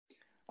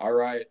All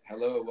right.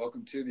 Hello.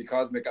 Welcome to the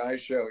Cosmic Eye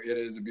Show. It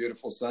is a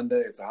beautiful Sunday.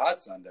 It's a hot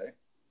Sunday,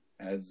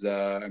 as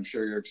I'm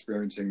sure you're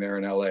experiencing there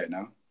in LA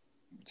now.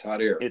 It's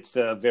hot air. It's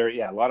a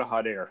lot of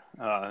hot air.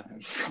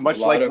 Much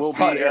like we'll be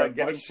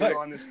getting to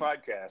on this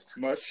podcast.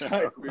 Much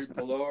like we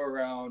blow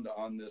around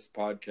on this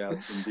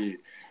podcast,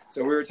 indeed.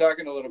 So we were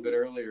talking a little bit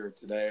earlier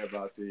today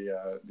about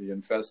the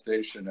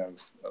infestation of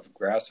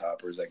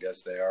grasshoppers, I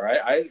guess they are.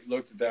 I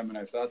looked at them and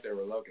I thought they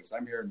were locusts.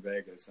 I'm here in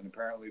Vegas, and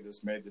apparently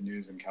this made the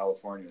news in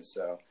California,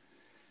 so...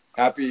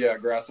 Happy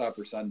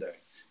Grasshopper Sunday.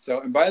 So,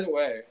 and by the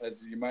way,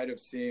 as you might have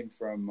seen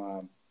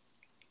from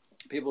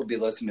people will be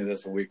listening to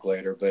this a week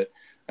later, but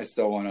I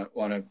still want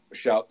to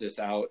shout this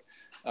out.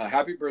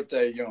 Happy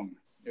birthday, Jung.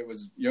 It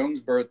was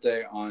Jung's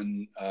birthday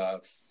on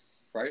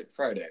Friday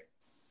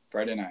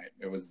night.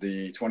 It was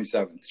the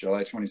 27th,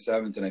 July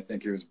 27th, and I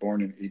think he was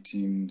born in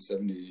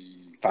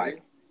 1875.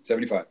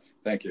 75.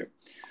 Thank you.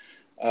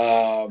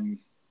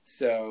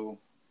 So,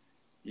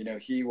 you know,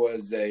 he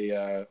was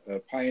a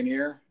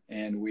pioneer.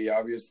 And we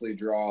obviously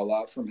draw a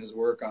lot from his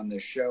work on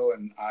this show.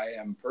 And I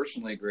am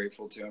personally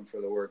grateful to him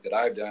for the work that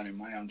I've done in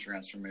my own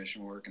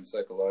transformation work and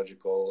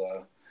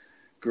psychological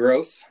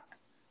growth.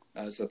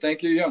 So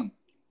thank you, Jung.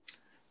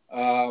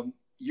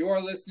 You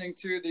are listening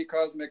to the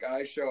Cosmic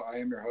Eye Show. I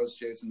am your host,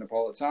 Jason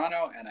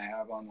Napolitano, and I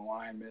have on the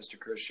line Mr.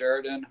 Chris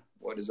Sheridan.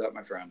 What is up,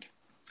 my friend?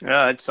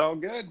 It's all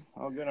good.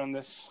 All good on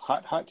this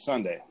hot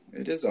Sunday.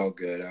 It is all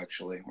good,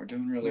 actually. We're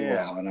doing really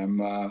well, and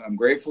I'm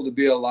grateful to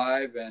be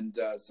alive. And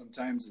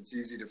sometimes it's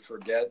easy to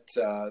forget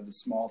the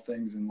small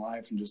things in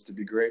life, and just to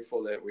be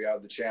grateful that we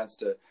have the chance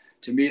to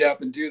meet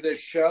up and do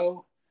this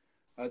show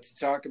to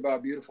talk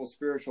about beautiful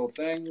spiritual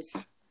things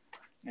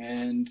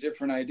and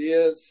different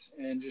ideas,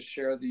 and just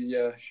share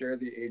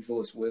the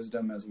ageless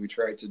wisdom as we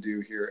try to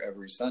do here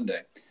every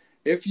Sunday.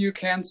 If you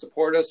can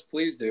support us,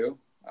 please do.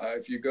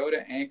 If you go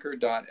to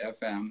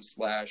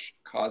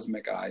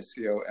anchor.fm/cosmic eye,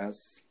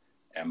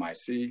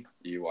 COSMICEYE,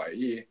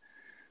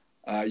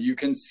 you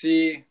can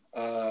see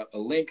a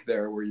link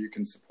there where you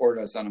can support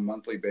us on a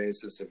monthly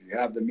basis. If you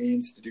have the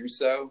means to do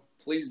so,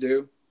 please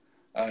do.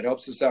 It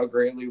helps us out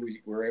greatly.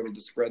 We're able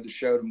to spread the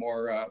show to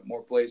more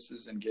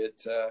places and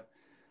get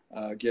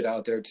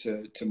out there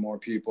to more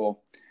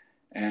people,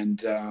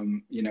 and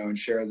and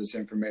share this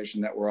information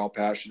that we're all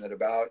passionate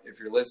about. If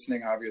you're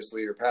listening,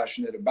 obviously you're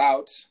passionate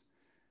about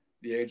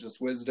the ageless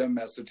wisdom,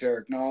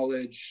 esoteric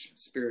knowledge,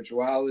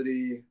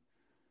 spirituality,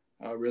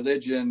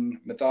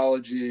 religion,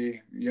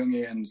 mythology,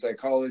 Jungian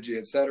psychology,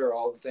 etc.,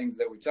 all the things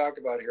that we talk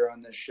about here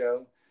on this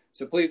show.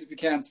 So please, if you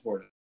can,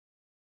 support it.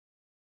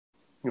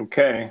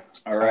 Okay.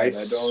 All right.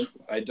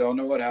 I don't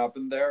know what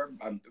happened there.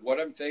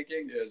 What I'm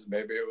thinking is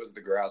maybe it was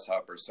the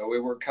grasshoppers. So we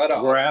were cut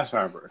off.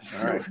 Grasshoppers.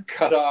 All right. We were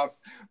cut off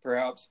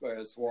perhaps by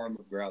a swarm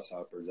of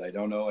grasshoppers. I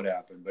don't know what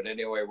happened. But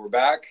anyway, we're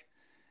back.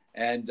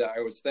 And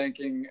I was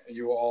thanking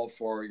you all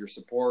for your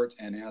support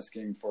and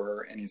asking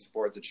for any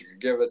support that you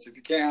could give us, if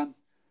you can,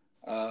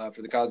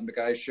 for the Cosmic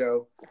Eye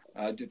Show.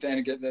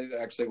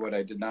 Actually, what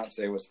I did not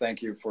say was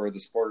thank you for the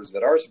supporters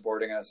that are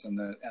supporting us and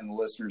the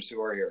listeners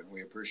who are here.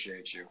 We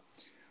appreciate you.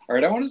 All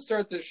right, I want to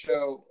start this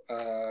show,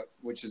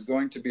 which is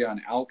going to be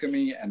on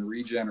alchemy and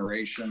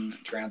regeneration,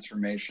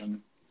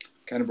 transformation.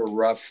 Kind of a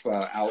rough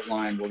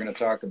outline. We're going to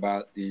talk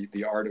about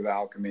the art of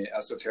alchemy,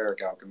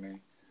 esoteric alchemy.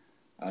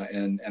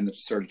 And the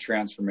sort of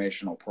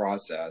transformational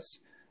process.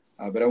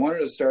 But I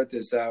wanted to start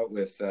this out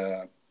with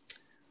a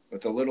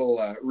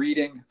little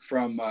reading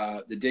from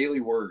the Daily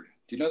Word.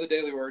 Do you know the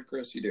Daily Word,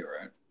 Chris? You do,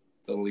 right?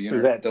 The little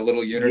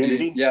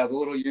Unity? Yeah, the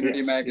little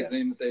Unity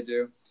magazine that they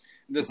do.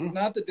 This is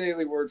not the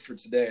Daily Word for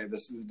today.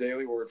 This is the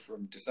Daily Word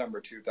from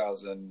December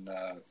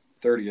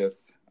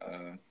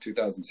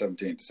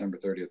 2017. December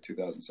 30th,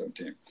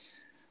 2017.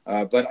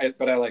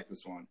 But I like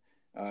this one.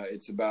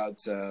 It's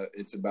about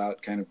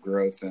kind of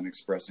growth and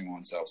expressing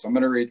oneself. So I'm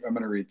going to read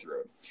through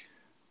it.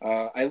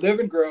 I live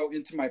and grow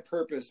into my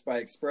purpose by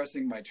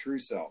expressing my true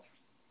self.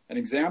 An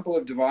example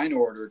of divine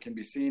order can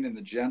be seen in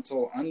the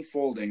gentle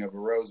unfolding of a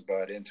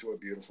rosebud into a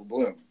beautiful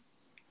bloom.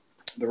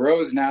 The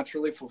rose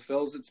naturally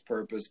fulfills its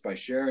purpose by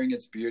sharing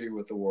its beauty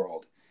with the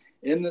world.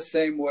 In the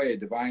same way,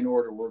 divine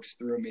order works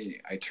through me.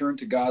 I turn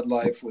to God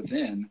life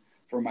within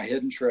for my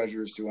hidden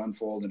treasures to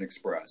unfold and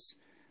express.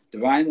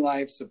 Divine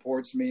life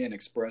supports me in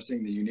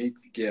expressing the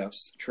unique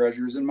gifts,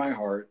 treasures in my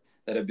heart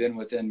that have been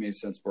within me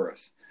since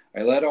birth.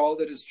 I let all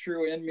that is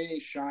true in me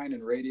shine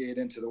and radiate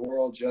into the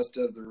world, just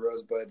as the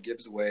rosebud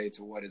gives way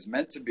to what is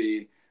meant to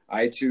be.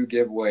 I too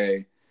give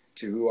way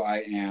to who I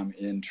am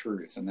in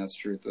truth, and that's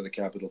truth with a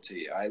capital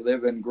T. I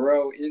live and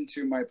grow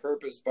into my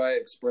purpose by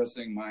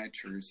expressing my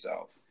true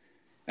self.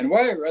 And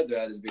why I read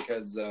that is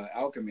because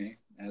alchemy,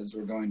 as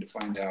we're going to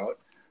find out,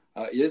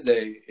 is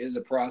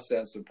a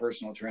process of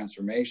personal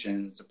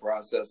transformation. It's a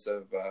process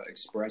of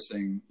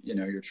expressing,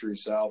 your true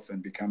self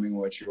and becoming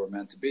what you are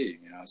meant to be,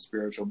 a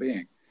spiritual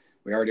being.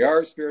 We already are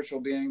a spiritual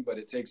being, but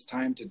it takes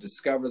time to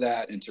discover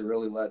that and to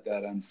really let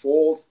that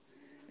unfold.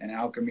 And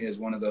alchemy is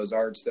one of those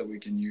arts that we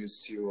can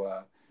use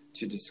to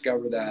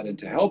discover that and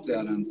to help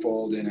that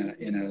unfold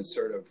in a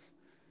sort of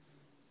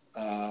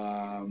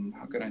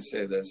how can I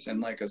say this? In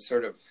like a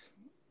sort of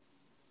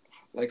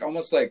like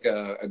almost like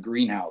a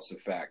greenhouse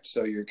effect.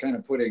 So you're kind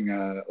of putting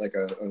like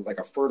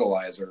a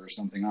fertilizer or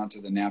something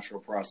onto the natural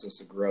process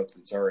of growth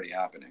that's already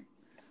happening.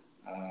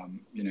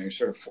 You're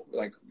sort of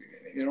like,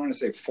 you don't want to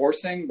say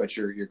forcing, but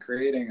you're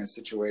creating a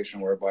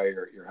situation whereby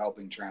you're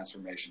helping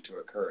transformation to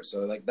occur.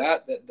 So like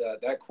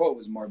that quote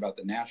was more about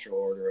the natural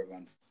order of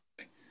unfolding.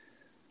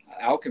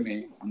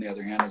 Alchemy, on the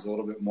other hand, is a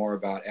little bit more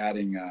about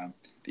adding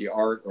the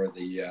art or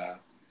the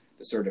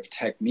sort of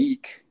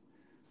technique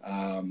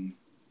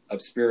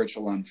of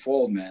spiritual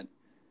unfoldment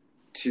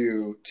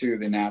to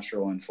the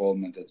natural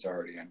unfoldment that's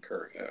already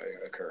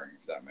occurring,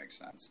 if that makes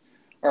sense.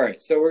 All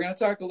right, so we're going to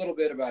talk a little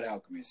bit about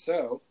alchemy.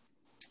 So,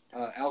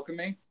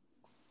 alchemy,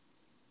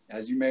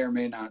 as you may or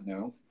may not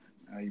know,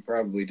 you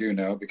probably do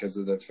know because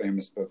of the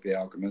famous book, The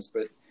Alchemist,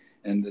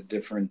 and the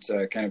different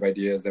kind of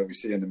ideas that we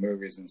see in the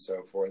movies and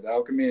so forth.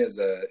 Alchemy is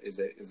a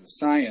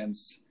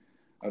science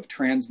of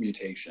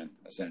transmutation,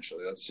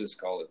 essentially. Let's just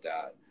call it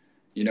that.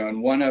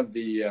 And one of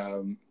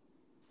the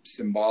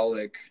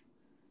symbolic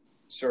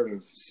sort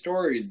of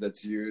stories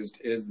that's used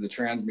is the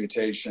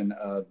transmutation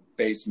of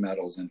base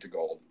metals into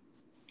gold.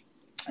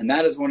 And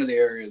that is one of the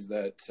areas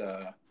that,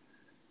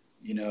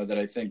 that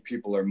I think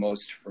people are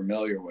most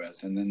familiar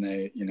with. And then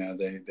they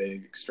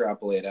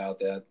extrapolate out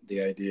that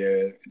the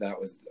idea that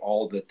was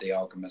all that the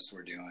alchemists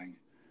were doing.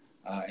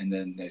 And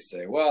then they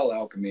say, well,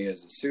 alchemy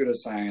is a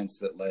pseudoscience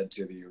that led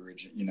to the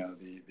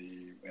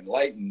the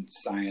enlightened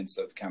science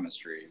of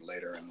chemistry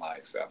later in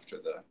life after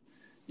the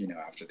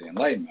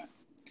Enlightenment.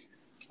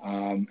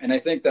 And I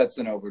think that's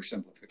an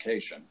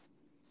oversimplification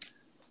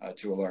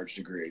to a large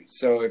degree.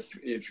 So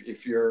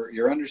if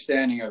your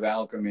understanding of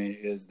alchemy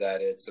is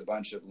that it's a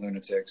bunch of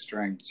lunatics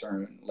trying to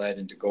turn lead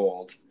into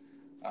gold,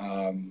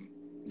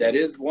 that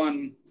is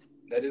one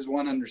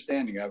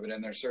understanding of it.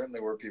 And there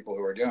certainly were people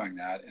who were doing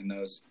that. And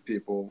those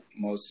people,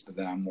 most of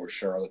them were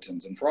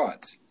charlatans and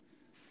frauds,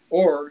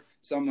 or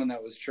someone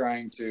that was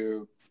trying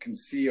to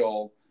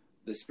conceal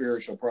the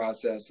spiritual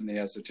process and the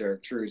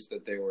esoteric truths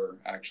that they were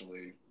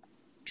actually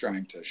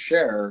trying to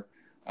share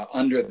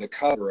under the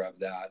cover of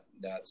that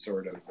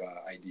sort of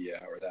idea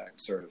or that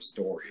sort of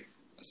story,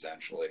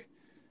 essentially.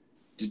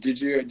 Did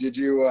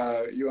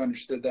you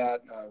understood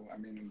that? I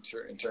mean,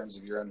 in terms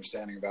of your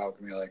understanding of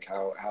alchemy, like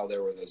how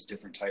there were those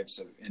different types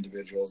of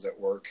individuals at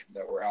work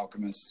that were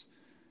alchemists.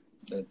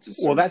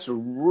 Well, that's a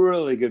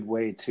really good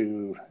way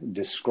to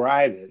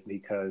describe it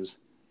because,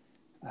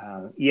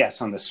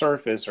 yes, on the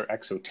surface or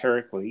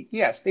exoterically,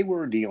 yes, they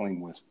were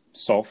dealing with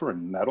sulfur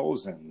and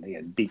metals, and they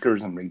had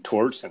beakers and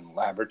retorts and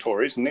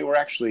laboratories, and they were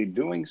actually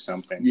doing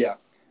something. Yeah.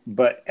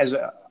 But as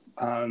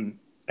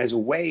a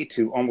way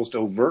to almost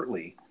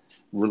overtly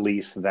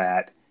release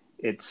that,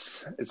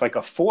 it's like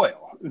a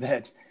foil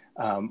that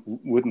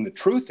when the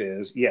truth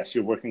is, yes,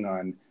 you're working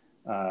on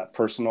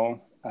personal,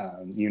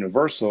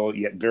 universal,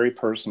 yet very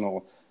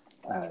personal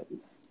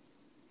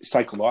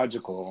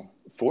psychological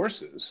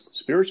forces,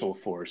 spiritual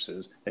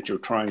forces that you're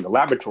trying. The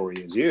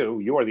laboratory is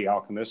you're the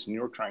alchemist, and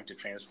you're trying to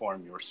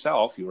transform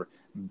yourself, your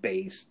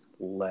base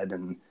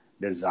leaden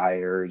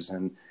desires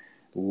and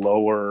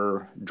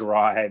lower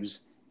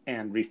drives,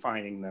 and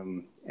refining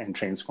them and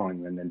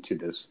transforming them into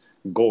this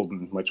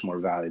golden, much more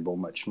valuable,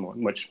 much more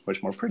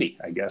pretty,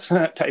 I guess,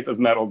 type of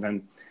metal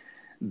than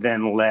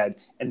lead.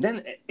 And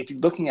then if you're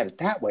looking at it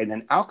that way,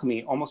 then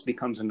alchemy almost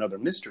becomes another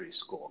mystery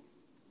school.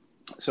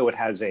 So it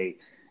has a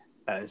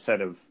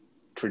set of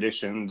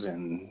traditions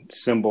and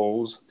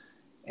symbols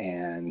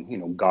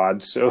and,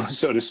 gods, so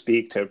to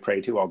speak, to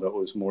pray to, although it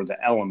was more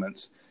the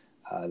elements,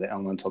 the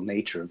elemental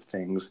nature of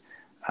things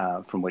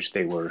from which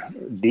they were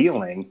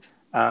dealing.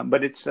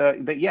 But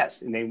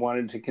yes, and they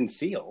wanted to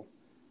conceal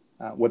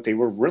what they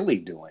were really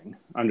doing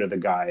under the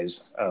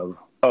guise of,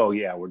 oh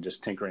yeah, we're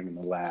just tinkering in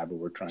the lab, or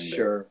we're trying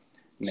to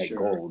make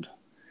gold.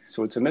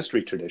 So it's a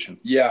mystery tradition.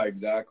 Yeah,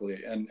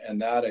 exactly.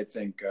 And that, I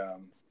think,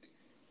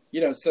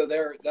 so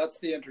that's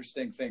the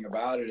interesting thing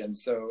about it. And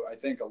so I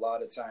think a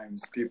lot of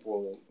times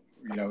people,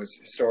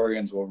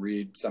 historians will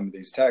read some of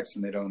these texts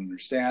and they don't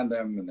understand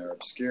them, and they're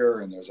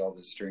obscure, and there's all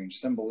this strange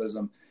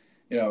symbolism.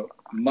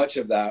 Much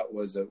of that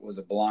was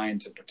a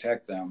blind to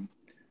protect them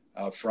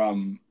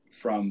from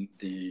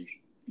the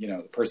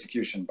the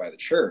persecution by the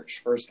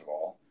church. First of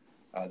all,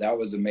 that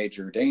was a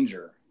major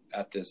danger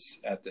at this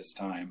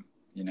time.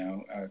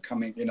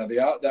 Coming.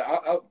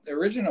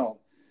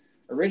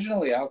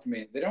 Originally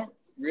alchemy, they don't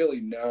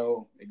really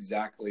know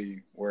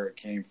exactly where it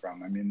came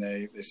from. I mean,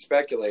 they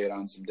speculate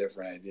on some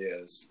different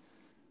ideas.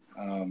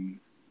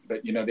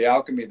 But the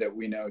alchemy that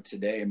we know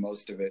today,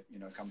 most of it,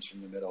 comes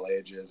from the Middle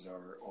Ages,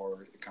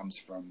 or it comes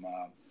from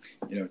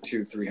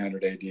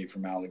 200-300 AD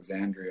from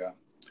Alexandria.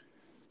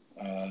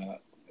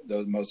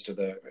 Most of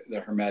the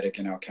Hermetic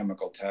and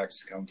alchemical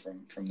texts come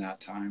from that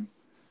time.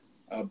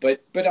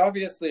 But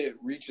obviously it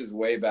reaches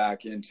way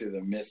back into the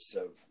mists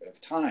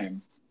of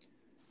time.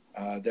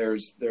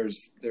 There's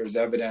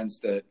evidence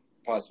that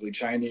possibly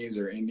Chinese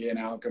or Indian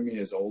alchemy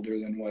is older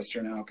than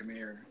Western alchemy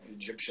or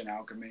Egyptian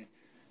alchemy.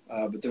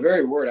 But the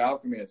very word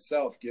alchemy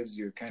itself gives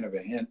you kind of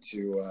a hint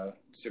to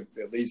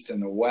at least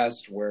in the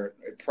West, where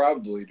it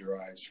probably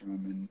derives from,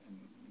 and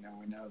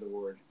we know the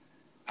word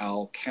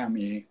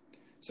alchemy.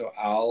 So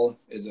al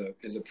is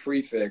a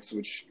prefix,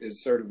 which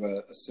is sort of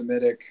a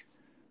Semitic,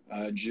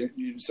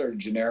 sort of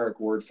generic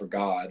word for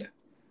God,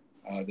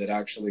 that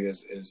actually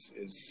is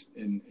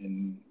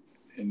in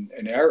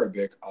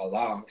Arabic,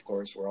 Allah. Of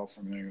course, we're all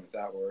familiar with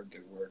that word.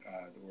 The word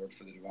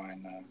for the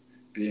divine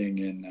being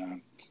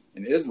in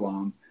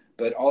Islam,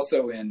 but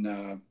also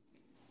in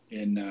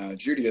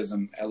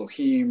Judaism,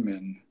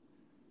 Elohim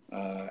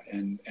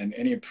and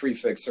any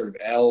prefix sort of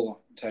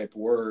El type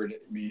word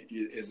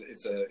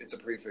it's a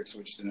prefix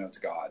which denotes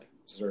God.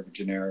 It's sort of a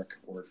generic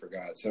word for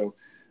God. So,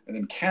 and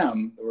then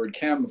Chem, the word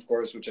Chem, of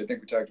course, which I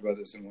think we talked about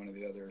this in one of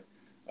the other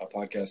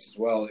podcasts as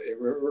well. It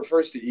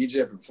refers to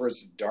Egypt. It refers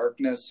to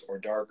darkness or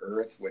dark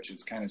earth, which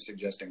is kind of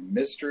suggesting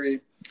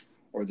mystery,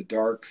 or the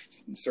dark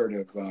sort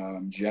of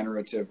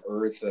generative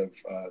earth of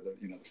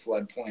the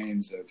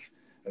floodplains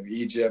of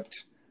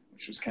Egypt,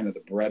 which was kind of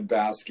the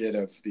breadbasket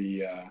of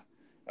the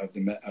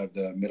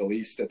Middle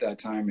East at that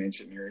time,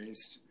 ancient Near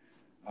East.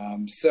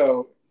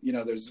 So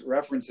there's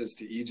references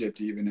to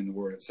Egypt even in the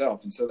word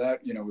itself, and so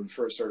that would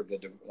refer sort of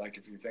like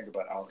if you think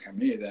about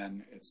alchemy,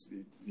 then it's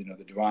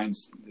the divine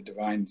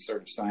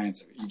sort of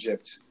science of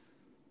Egypt,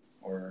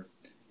 or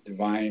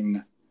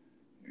divine,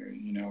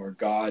 or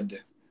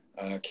God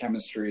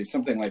chemistry,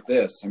 something like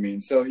this. I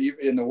mean, so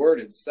in the word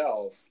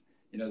itself,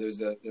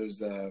 there's a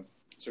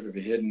sort of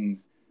a hidden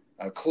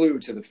clue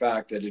to the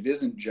fact that it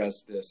isn't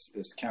just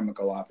this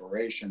chemical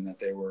operation that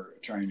they were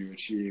trying to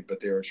achieve, but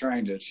they were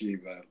trying to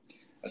achieve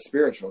a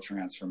spiritual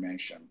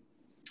transformation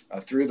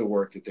through the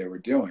work that they were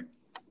doing.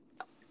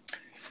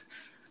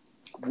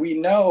 We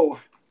know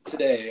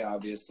today,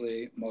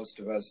 obviously, most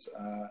of us,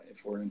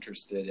 if we're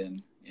interested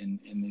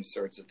in these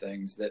sorts of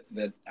things,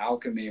 that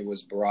alchemy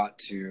was brought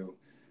to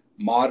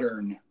the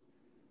modern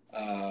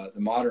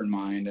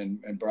mind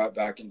and brought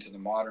back into the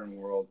modern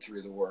world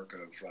through the work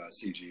of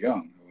C.G.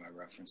 Jung, who I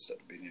referenced at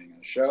the beginning of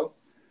the show.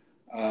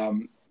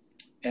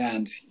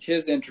 And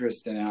his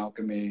interest in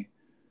alchemy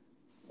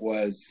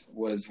was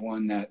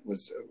one that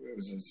was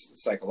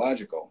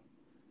psychological.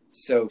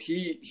 So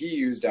he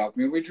used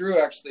alchemy. We drew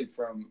actually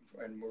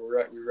and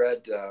we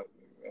read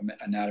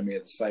Anatomy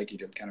of the Psyche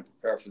to kind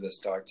of prepare for this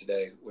talk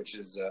today, which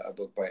is a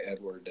book by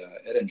Edward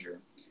Edinger,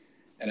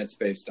 and it's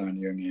based on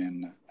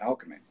Jungian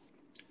alchemy.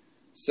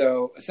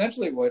 So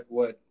essentially what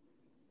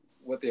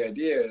the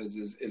idea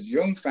is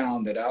Jung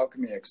found that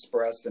alchemy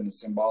expressed in a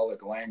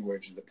symbolic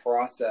language the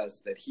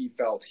process that he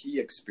felt he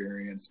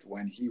experienced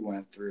when he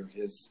went through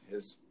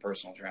his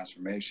personal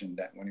transformation,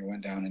 that when he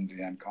went down into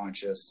the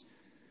unconscious,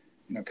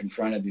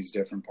 confronted these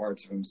different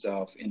parts of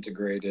himself,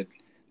 integrated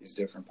these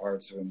different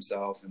parts of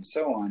himself, and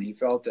so on. He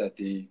felt that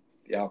the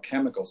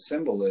alchemical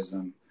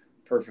symbolism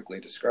perfectly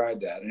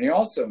described that. And he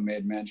also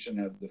made mention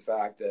of the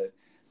fact that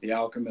the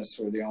alchemists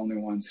were the only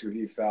ones who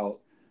he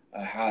felt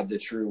had the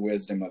true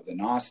wisdom of the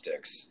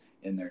Gnostics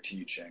in their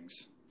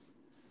teachings,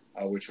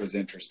 which was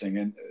interesting.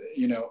 And,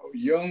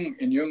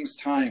 in Jung's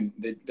time,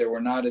 there were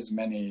not as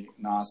many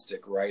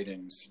Gnostic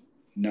writings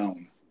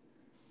known.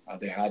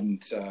 They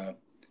hadn't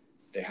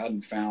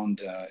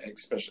found,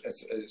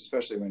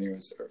 especially when he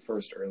was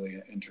first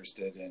early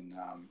interested in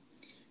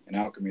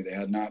alchemy, they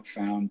had not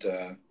found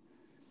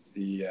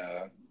the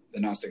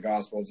Gnostic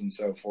Gospels and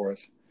so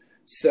forth.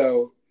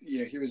 So,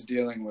 he was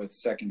dealing with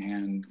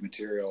secondhand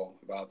material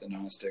about the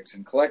Gnostics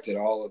and collected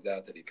all of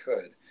that he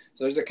could.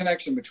 So there's a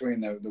connection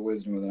between the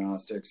wisdom of the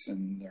Gnostics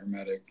and the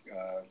Hermetic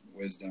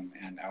wisdom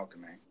and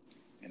alchemy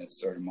in its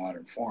sort of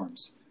modern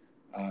forms.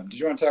 Did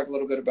you want to talk a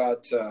little bit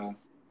about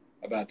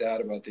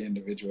that, about the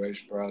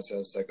individuation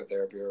process,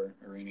 psychotherapy, or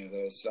any of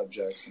those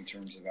subjects in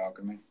terms of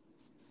alchemy?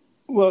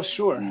 Well,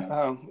 sure.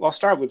 I'll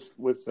start with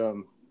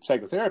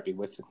psychotherapy,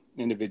 with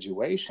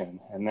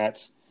individuation, and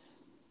that's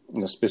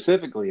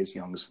specifically is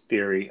Jung's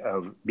theory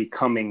of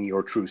becoming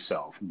your true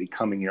self,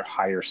 becoming your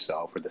higher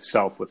self, or the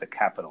self with a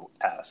capital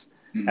S,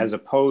 as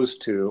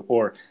opposed to,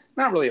 or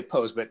not really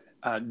opposed, but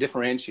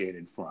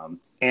differentiated from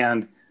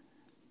and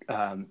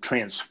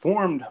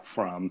transformed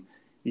from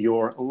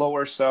your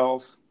lower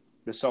self,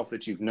 the self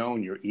that you've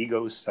known, your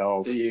ego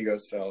self. The ego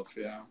self,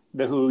 yeah.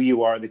 The who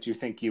you are, that you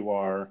think you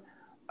are.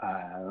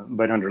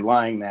 But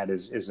underlying that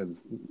is a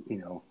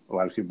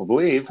lot of people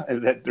believe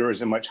that there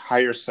is a much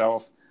higher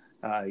self,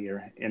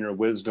 your inner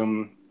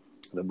wisdom,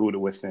 the Buddha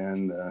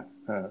within, the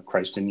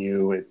Christ in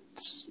you.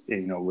 It's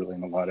really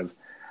in a lot of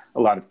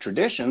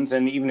traditions,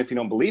 and even if you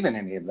don't believe in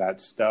any of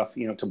that stuff,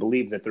 to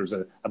believe that there's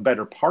a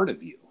better part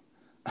of you,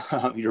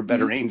 your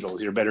better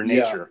angels, your better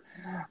nature,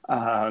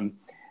 and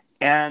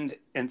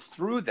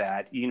through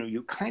that,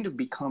 you kind of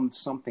become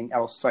something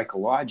else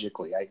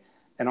psychologically. I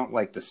don't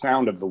like the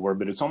sound of the word,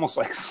 but it's almost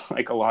like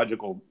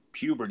psychological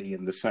puberty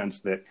in the sense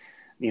that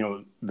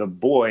the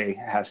boy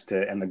has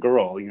to, and the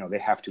girl, they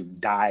have to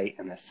die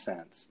in a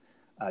sense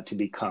to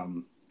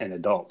become an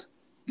adult,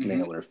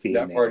 male or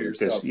female. That part of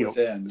yourself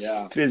within,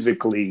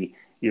 physically,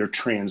 you're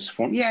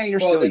transformed. Yeah, you're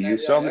still you.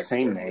 Still have the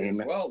same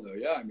name. As well, though,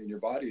 yeah. I mean, your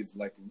body is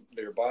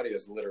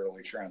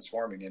literally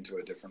transforming into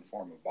a different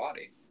form of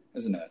body,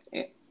 isn't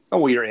it? Oh,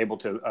 well, you're able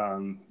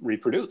to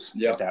reproduce at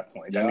Yep. that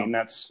point. I Yeah. mean,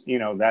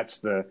 that's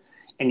the,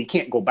 and you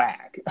can't go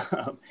back,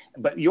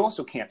 but you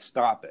also can't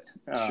stop it.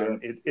 Sure.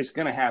 It's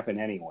going to happen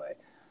anyway.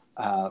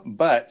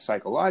 But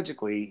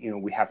psychologically,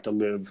 we have to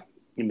live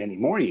many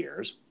more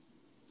years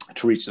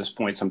to reach this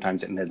point.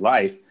 Sometimes at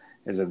midlife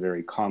is a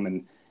very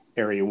common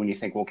area when you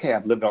think, well, okay,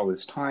 I've lived all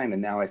this time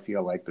and now I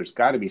feel like there's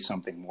got to be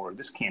something more.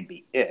 This can't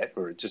be it,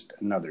 or just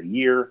another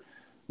year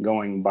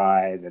going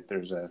by, that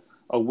there's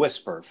a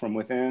whisper from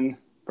within,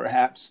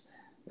 perhaps,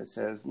 that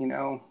says,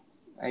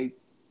 I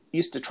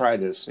used to try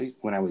this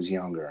when I was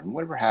younger, and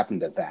whatever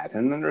happened to that?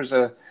 And then there's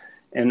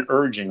an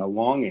urging, a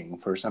longing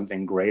for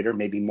something greater,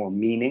 maybe more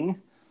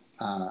meaning.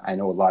 I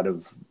know a lot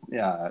of,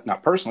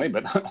 not personally,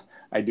 but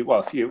I do,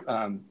 well, a few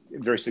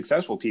very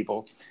successful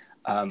people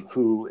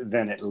who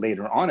then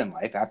later on in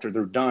life, after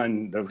they're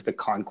done with the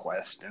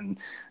conquest and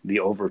the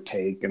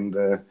overtake and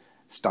the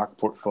stock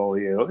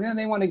portfolio,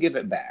 they want to give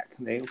it back.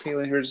 Okay,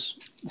 well, here's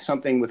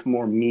something with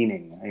more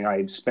meaning.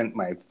 I spent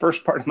my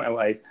first part of my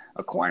life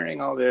acquiring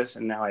all this,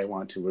 and now I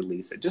want to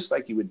release it, just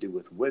like you would do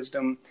with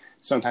wisdom.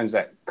 Sometimes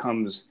that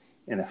comes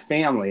in a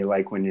family,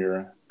 like when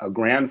you're a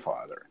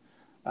grandfather.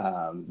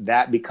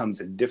 That becomes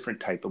a different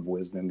type of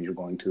wisdom you're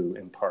going to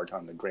impart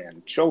on the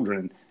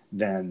grandchildren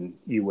than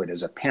you would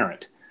as a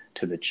parent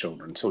to the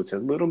children. So it's a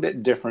little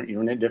bit different.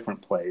 You're in a different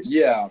place.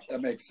 Yeah,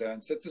 that makes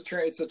sense. It's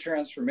a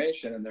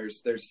transformation, and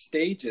there's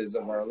stages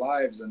of our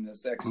lives in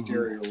this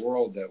exterior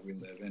world that we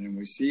live in, and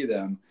we see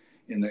them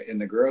in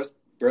the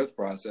growth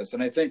process.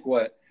 And I think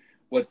what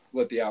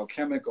the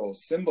alchemical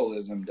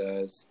symbolism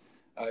does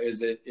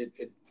is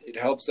it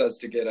helps us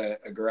to get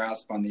a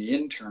grasp on the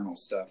internal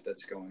stuff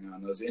that's going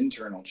on, those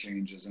internal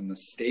changes and the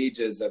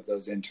stages of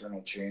those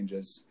internal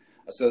changes,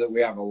 so that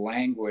we have a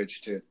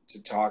language to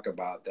talk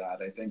about that.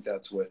 I think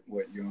that's what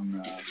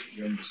Jung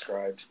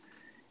described.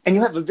 And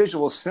you have a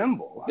visual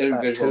symbol,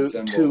 to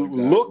exactly.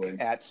 Look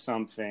at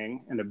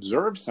something and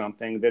observe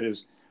something that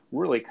is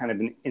really kind of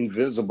an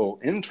invisible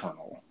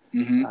internal.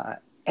 Mm-hmm.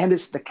 And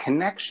it's the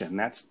connection.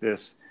 That's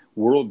this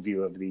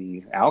worldview of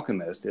the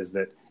alchemist, is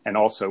that, and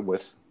also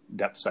with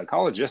depth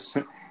psychologists,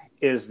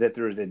 is that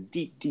there is a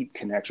deep, deep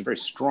connection, very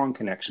strong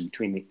connection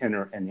between the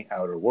inner and the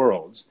outer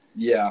worlds.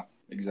 Yeah.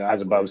 Exactly.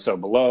 As above, so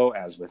below;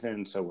 as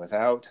within, so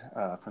without,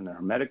 from the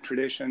Hermetic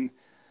tradition,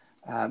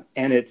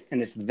 and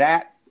it's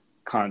that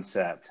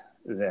concept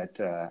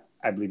that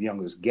I believe Jung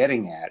was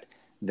getting at.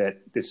 That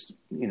this,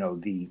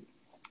 the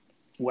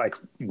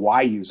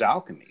why use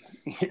alchemy?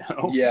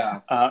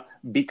 Yeah.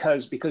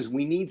 Because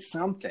we need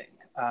something,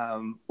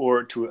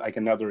 or to, like,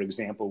 another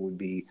example would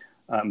be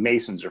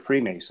Masons or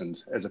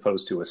Freemasons, as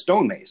opposed to a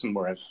stonemason,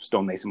 where a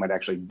stonemason might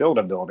actually build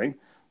a building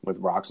with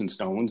rocks and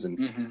stones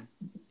and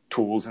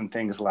tools and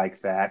things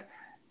like that.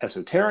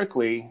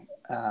 Esoterically,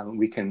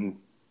 we can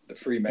the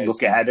Freemasons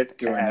look at it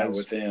doing as, that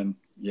within.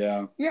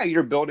 Yeah,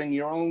 you're building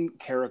your own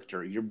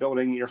character. You're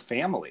building your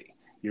family.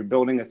 You're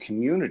building a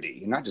community.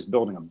 You're not just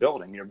building a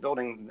building. You're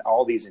building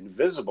all these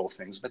invisible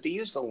things. But they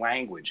use the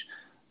language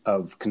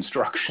of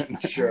construction,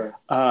 sure,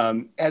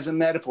 as a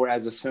metaphor,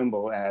 as a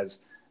symbol,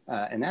 as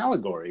an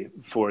allegory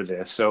for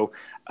this. So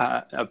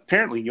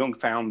apparently, Jung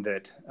found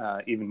that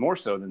even more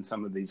so than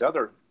some of these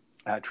other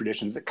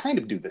traditions that kind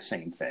of do the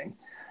same thing,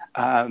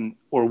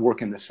 or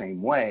work in the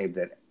same way,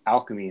 that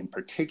alchemy in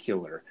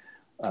particular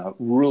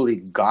really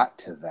got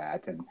to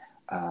that. And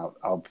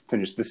I'll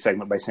finish this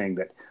segment by saying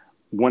that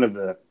one of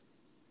the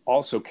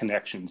also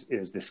connections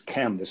is this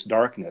this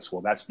darkness.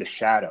 Well, that's the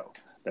shadow.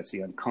 That's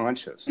the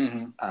unconscious.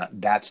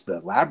 That's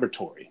the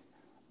laboratory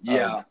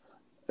of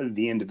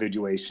the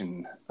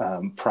individuation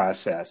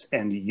process,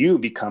 and you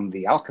become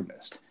the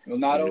alchemist. Well,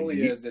 not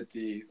only is it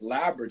the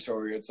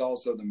laboratory, it's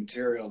also the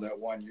material that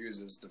one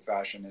uses to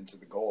fashion into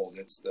the gold.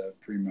 It's the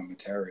prima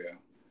materia.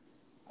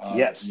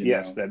 Yes,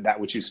 that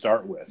which you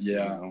start with.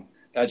 Yeah,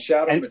 that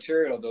shadow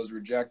material, those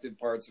rejected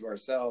parts of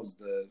ourselves,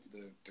 the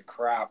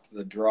crap,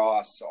 the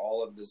dross,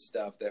 all of this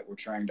stuff that we're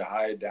trying to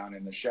hide down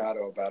in the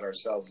shadow about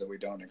ourselves that we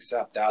don't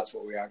accept. That's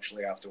what we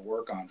actually have to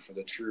work on for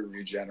the true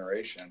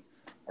regeneration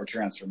or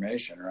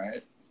transformation,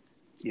 right?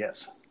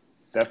 Yes,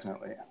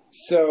 definitely.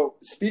 So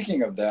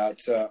speaking of that,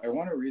 I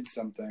want to read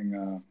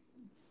something,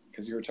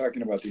 because you were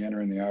talking about the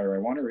inner and the outer. I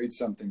want to read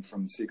something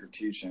from Secret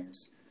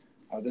Teachings.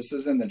 This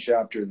is in the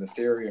chapter, The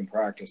Theory and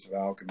Practice of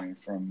Alchemy,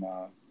 from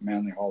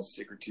Manly Hall's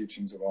Secret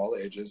Teachings of All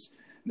Ages.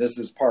 This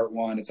is part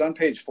 1. It's on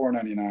page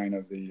 499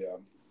 of the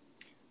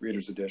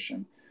Reader's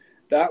Edition.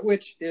 That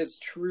which is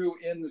true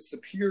in the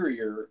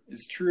superior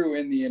is true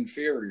in the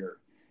inferior.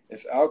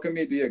 If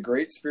alchemy be a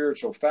great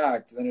spiritual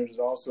fact, then it is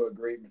also a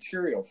great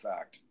material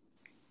fact.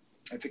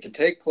 If it can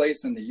take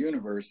place in the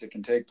universe, it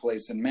can take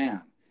place in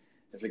man.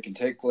 If it can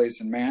take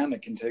place in man,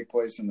 it can take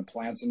place in the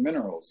plants and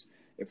minerals.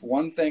 If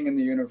one thing in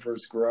the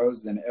universe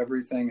grows, then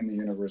everything in the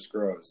universe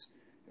grows.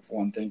 If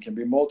one thing can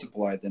be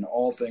multiplied, then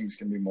all things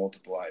can be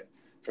multiplied.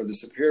 For the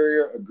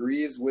superior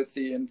agrees with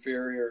the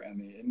inferior, and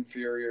the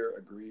inferior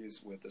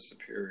agrees with the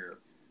superior.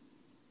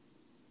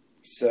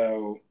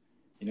 So,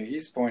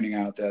 he's pointing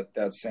out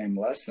that same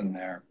lesson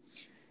there.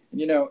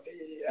 And,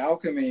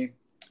 alchemy,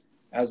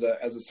 as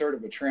a sort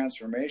of a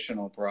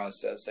transformational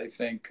process, I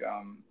think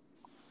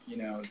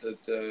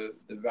the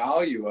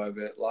value of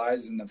it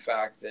lies in the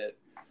fact that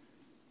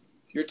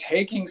you're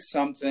taking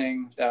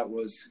something that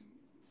was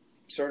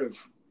sort of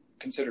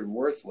considered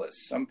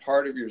worthless, some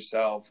part of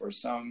yourself, or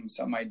some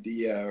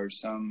idea, or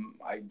some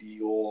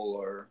ideal,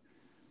 or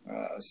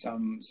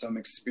some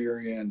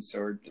experience,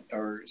 or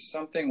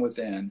something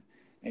within,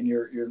 and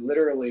you're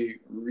literally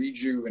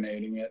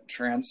rejuvenating it,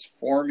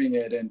 transforming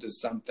it into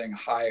something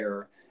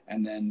higher,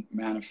 and then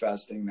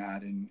manifesting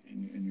that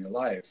in your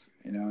life.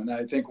 And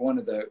I think one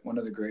of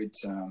the great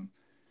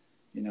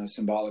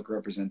symbolic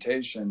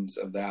representations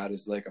of that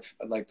is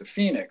like the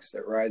phoenix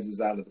that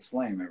rises out of the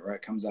flame.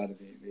 It comes out of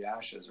the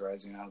ashes,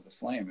 rising out of the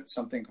flame. It's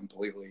something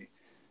completely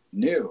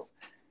new.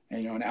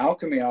 And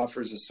alchemy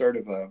offers a sort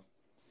of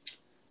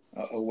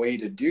a way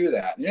to do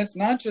that. And it's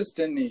not just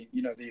in the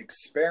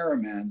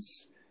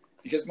experiments,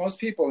 because most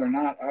people are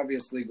not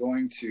obviously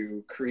going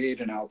to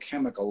create an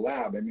alchemical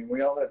lab. I mean,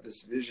 we all have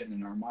this vision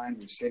in our mind.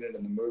 We've seen it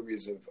in the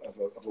movies of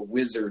a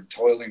wizard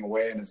toiling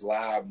away in his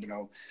lab,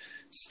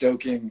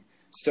 stoking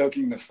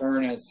the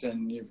furnace,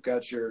 and you've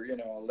got your,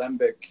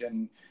 alembic,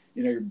 and,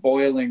 you're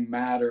boiling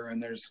matter, and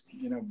there's,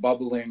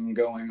 bubbling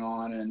going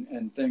on,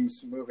 and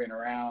things moving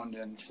around,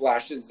 and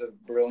flashes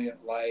of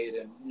brilliant light,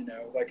 and,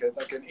 like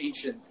an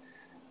ancient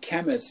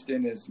chemist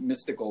in his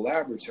mystical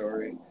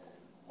laboratory.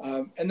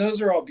 And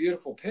those are all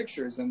beautiful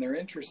pictures, and they're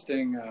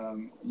interesting,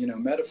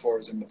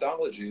 metaphors and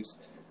mythologies.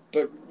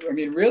 But I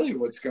mean, really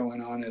what's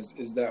going on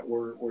is that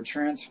we're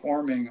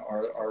transforming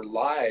our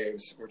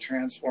lives. We're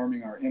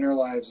transforming our inner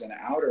lives and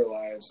outer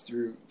lives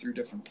through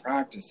different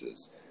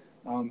practices.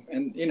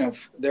 And,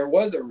 there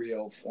was a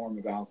real form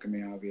of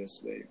alchemy,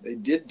 obviously. They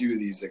did do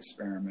these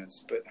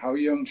experiments, but how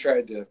Jung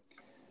tried to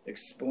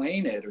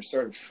explain it, or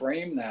sort of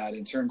frame that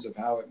in terms of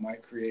how it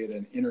might create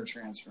an inner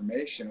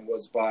transformation,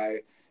 was by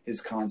his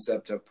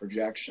concept of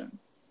projection.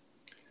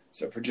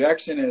 So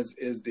projection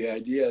is the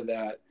idea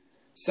that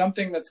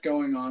something that's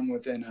going on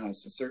within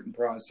us, a certain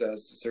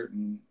process, a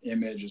certain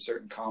image, a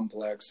certain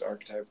complex,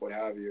 archetype, what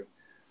have you,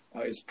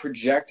 is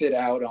projected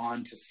out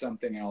onto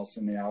something else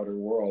in the outer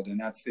world. And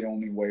that's the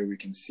only way we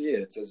can see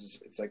it.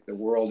 It's like the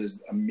world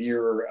is a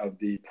mirror of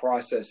the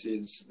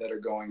processes that are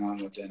going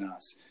on within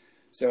us.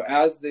 So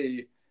as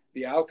the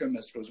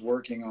alchemist was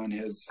working on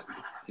his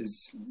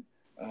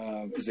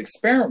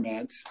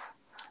experiment,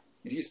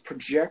 he's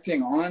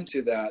projecting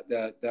onto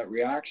that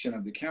reaction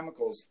of the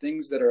chemicals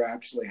things that are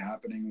actually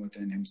happening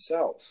within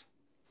himself.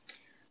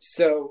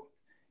 So,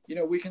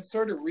 we can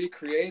sort of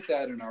recreate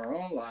that in our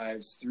own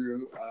lives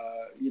through,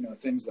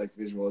 things like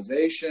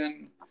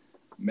visualization,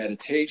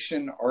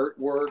 meditation,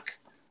 artwork,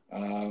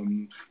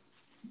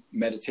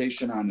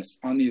 meditation on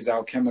these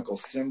alchemical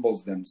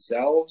symbols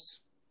themselves,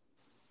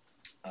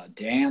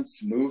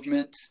 dance,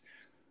 movement,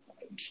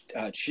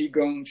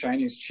 Qigong,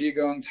 Chinese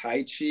Qigong,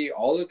 Tai Chi.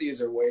 All of these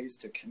are ways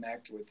to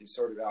connect with the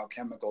sort of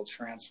alchemical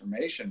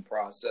transformation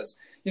process,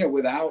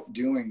 without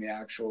doing the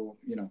actual,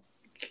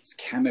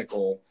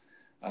 chemical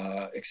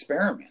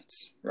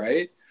experiments,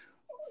 right?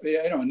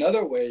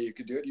 Another way you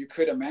could do it, you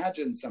could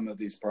imagine some of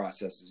these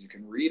processes. You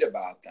can read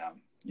about them.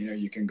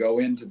 You can go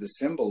into the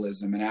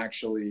symbolism and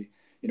actually,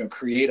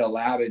 create a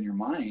lab in your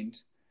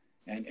mind,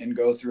 and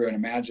go through an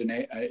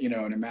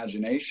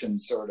imagination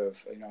sort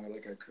of,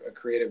 like a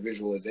creative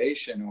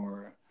visualization,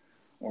 or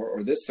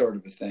this sort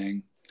of a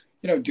thing,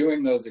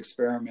 doing those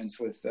experiments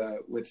with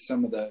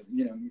some of the,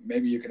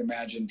 maybe you could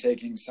imagine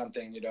taking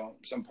something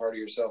some part of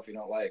yourself you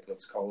don't like,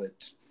 let's call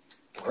it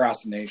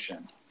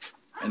procrastination,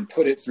 and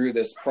put it through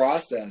this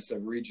process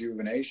of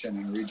rejuvenation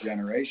and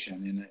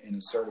regeneration in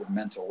a sort of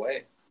mental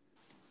way,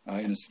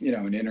 in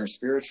an inner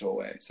spiritual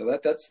way. So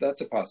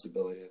that's a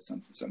possibility that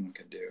someone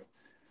could do.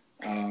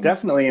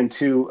 Definitely. And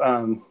to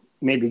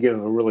maybe give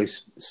a really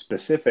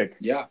specific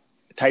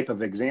type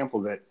of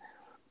example that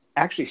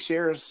actually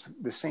shares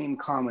the same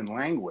common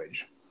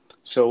language.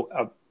 So,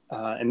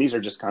 and these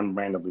are just kind of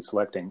randomly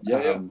selecting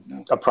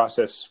a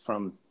process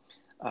from,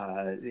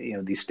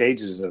 these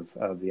stages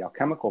of the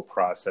alchemical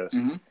process.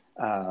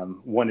 Mm-hmm.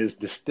 One is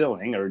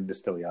distilling, or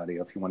distillio,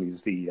 if you want to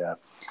use the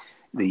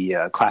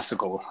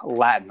classical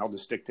Latin. I'll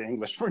just stick to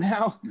English for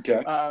now.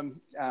 Okay.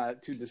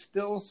 To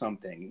distill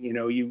something,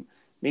 you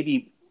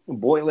maybe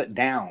boil it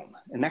down,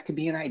 and that could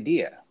be an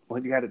idea.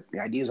 Well, you got the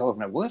ideas all over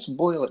now. Well, let's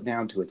boil it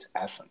down to its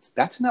essence.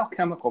 That's an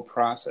alchemical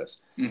process,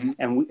 mm-hmm.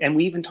 and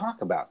we even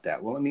talk about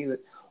that. Well,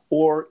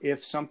 or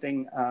if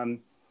something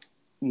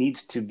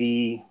needs to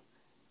be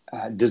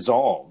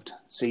dissolved,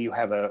 say you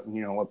have a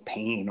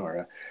pain,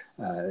 or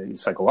a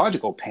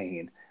psychological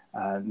pain,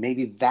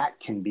 maybe that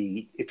can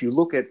be. If you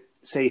look at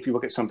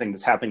something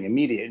that's happening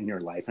immediate in your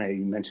life, and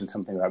you mentioned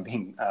something about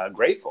being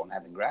grateful and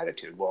having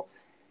gratitude. Well,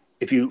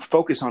 if you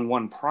focus on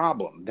one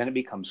problem, then it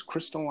becomes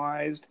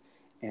crystallized,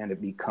 and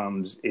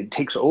it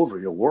takes over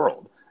your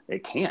world.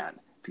 It can,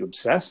 if you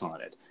obsess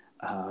on it.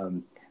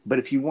 But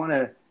if you want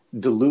to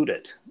dilute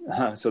it,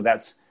 so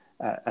that's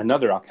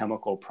another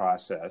alchemical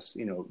process,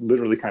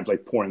 literally kind of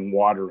like pouring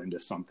water into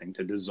something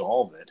to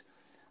dissolve it,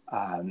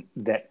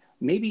 that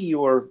maybe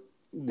you're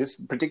this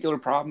particular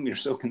problem you're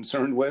so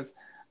concerned with,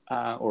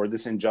 or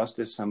this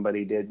injustice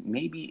somebody did,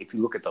 maybe if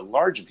you look at the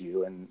large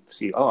view and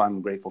see, oh,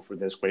 I'm grateful for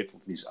this, grateful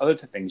for these other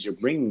things, you're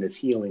bringing this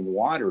healing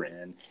water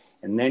in,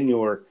 and then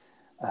you're,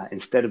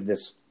 instead of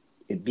this,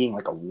 it being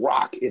like a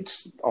rock,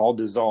 it's all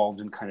dissolved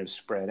and kind of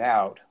spread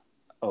out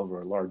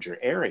over a larger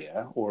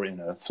area, or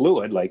in a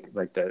fluid like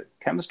the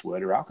chemist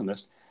would or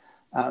alchemist,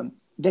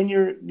 then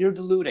you're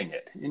diluting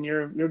it and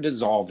you're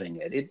dissolving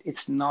it.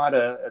 It's not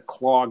a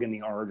clog in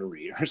the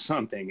artery or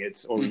something.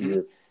 It's or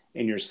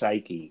in your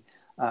psyche.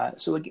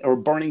 Or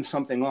burning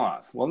something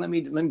off. Well, let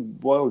me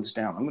boil this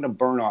down. I'm going to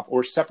burn off,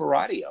 or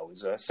separatio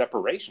is a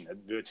separation.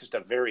 It's just a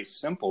very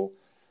simple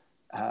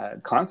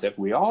concept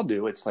we all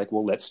do. It's like,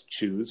 well, let's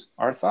choose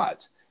our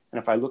thoughts.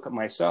 And if I look at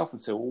myself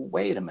and say, well,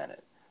 wait a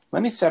minute,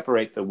 let me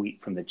separate the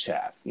wheat from the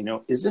chaff.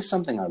 Is this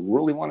something I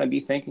really want to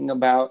be thinking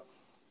about?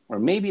 Or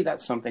maybe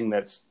that's something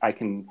I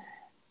can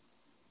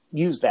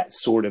use that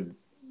sort of,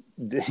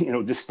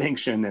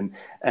 distinction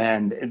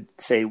and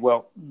say,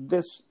 well,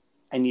 this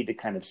I need to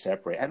kind of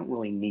separate. I don't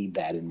really need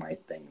that in my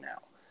thing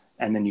now.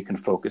 And then you can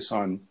focus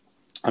on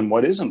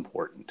what is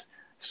important.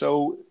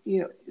 So,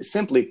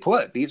 simply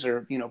put, these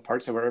are,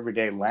 parts of our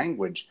everyday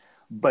language.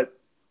 But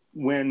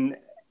when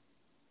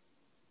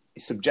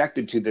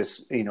subjected to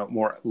this,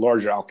 more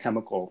larger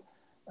alchemical,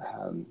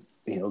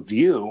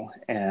 view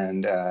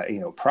and,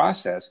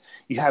 process,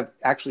 you have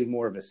actually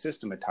more of a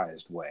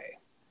systematized way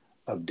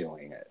of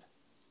doing it.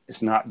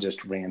 It's not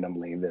just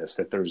randomly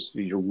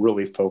you're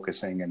really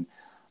focusing. And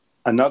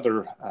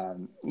another,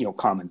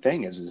 common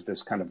thing is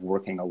this kind of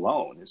working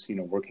alone, is,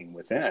 working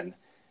within.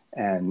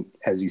 And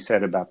as you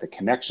said about the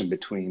connection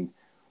between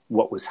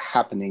what was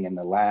happening in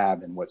the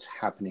lab and what's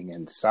happening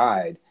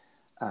inside,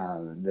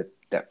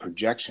 that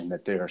projection,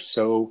 that they are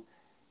so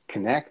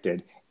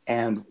connected.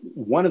 And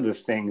one of the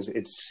things,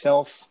 it's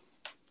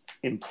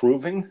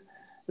self-improving,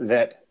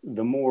 that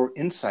the more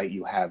insight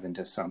you have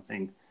into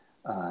something,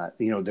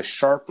 the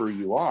sharper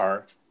you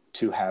are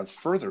to have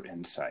further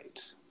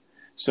insight.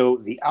 So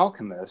the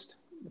alchemist,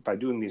 by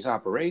doing these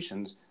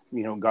operations,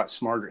 got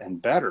smarter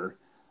and better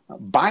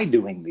by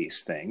doing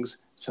these things.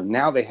 So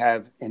now they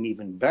have an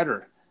even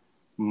better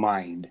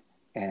mind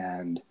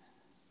and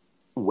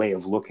way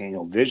of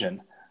looking,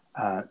 vision,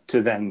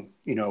 to then,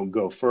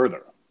 go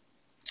further.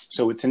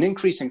 So it's an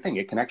increasing thing.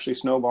 It can actually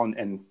snowball,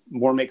 and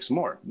more makes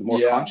more. The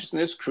more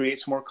consciousness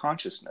creates more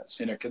consciousness.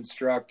 In a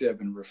constructive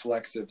and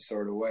reflexive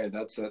sort of way.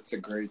 That's a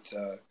great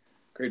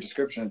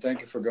description. And thank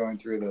you for going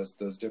through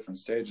those different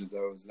stages.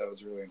 That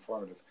was really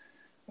informative.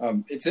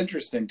 It's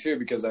interesting too,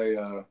 because I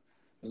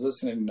was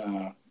listening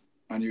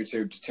on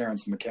YouTube to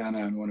Terence McKenna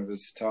and one of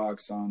his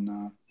talks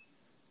on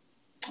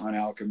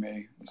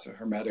alchemy. It's a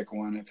Hermetic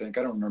one, I think.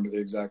 I don't remember the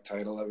exact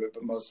title of it,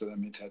 but most of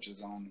them he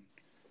touches on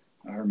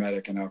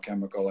Hermetic and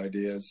alchemical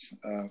ideas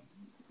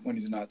when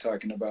he's not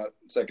talking about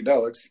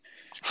psychedelics.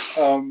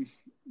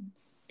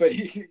 But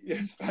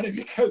it's funny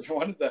because at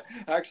one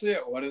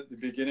of the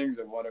beginnings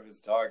of one of his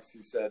talks,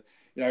 he said,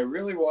 I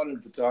really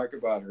wanted to talk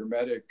about the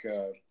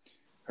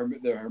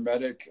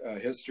Hermetic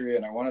history,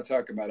 and I want to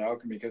talk about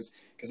alchemy because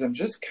I'm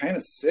just kind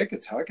of sick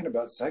of talking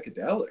about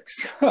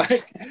psychedelics.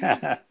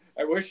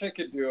 I wish I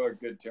could do a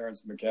good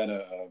Terence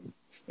McKenna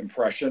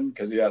impression,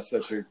 because he has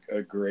such a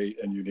great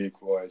and unique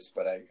voice,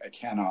 but I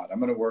cannot. I'm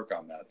going to work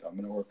on that, though. I'm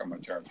going to work on my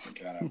Terence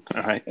McKenna.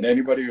 All right. And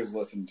anybody who's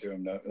listened to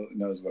him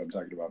knows what I'm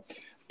talking about.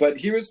 But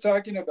he was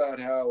talking about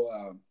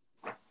how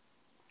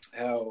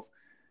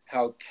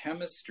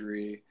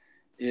chemistry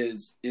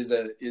is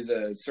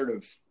a sort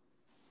of,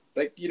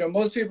 like,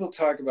 most people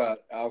talk about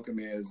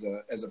alchemy as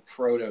a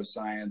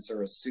proto-science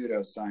or a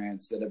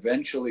pseudo-science that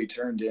eventually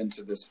turned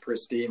into this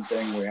pristine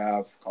thing we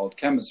have called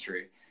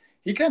chemistry.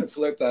 He kind of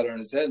flipped that on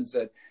his head and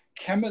said,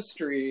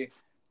 chemistry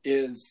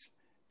is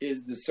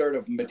the sort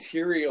of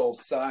material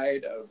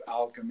side of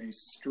alchemy,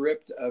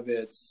 stripped of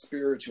its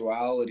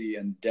spirituality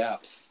and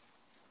depth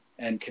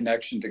and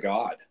connection to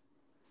God.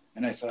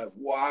 And I thought,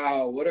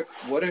 wow,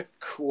 what a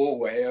cool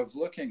way of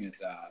looking at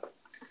that.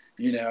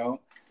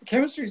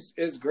 Chemistry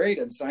is great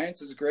and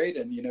science is great.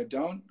 And,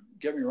 don't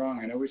get me wrong.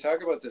 I know we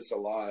talk about this a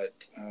lot.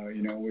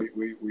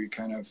 We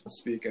kind of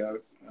speak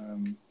out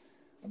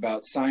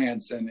about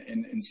science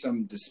in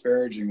some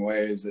disparaging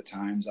ways at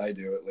times. I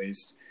do, at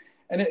least.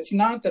 And it's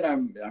not that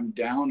I'm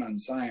down on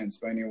science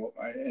by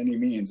any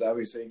means.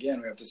 Obviously,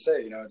 again, we have to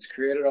say, it's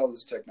created all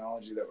this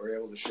technology that we're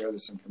able to share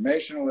this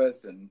information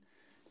with, and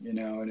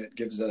it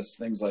gives us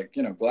things like,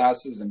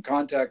 glasses and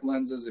contact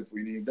lenses if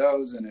we need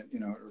those, and it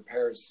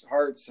repairs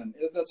hearts, and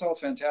that's all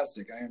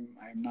fantastic. I'm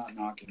not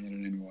knocking it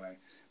in any way.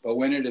 But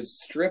when it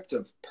is stripped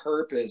of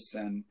purpose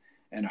and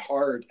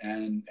heart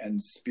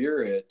and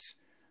spirit,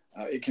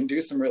 it can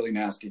do some really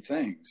nasty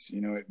things.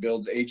 It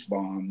builds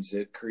H-bombs.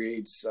 It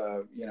creates,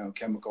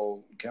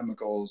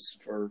 chemicals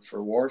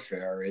for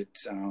warfare.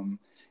 It,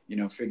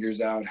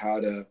 figures out how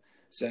to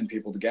send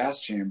people to gas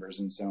chambers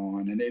and so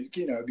on. And it,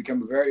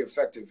 become a very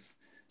effective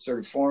sort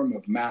of form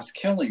of mass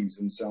killings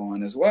and so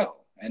on as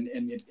well. And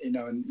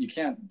you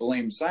can't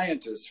blame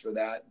scientists for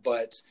that.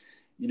 But,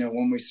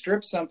 when we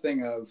strip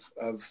something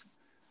of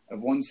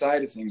of one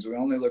side of things. We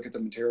only look at the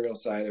material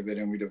side of it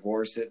and we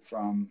divorce it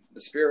from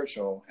the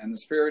spiritual. And the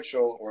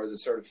spiritual, or the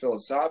sort of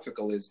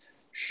philosophical, is,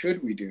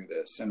 should we do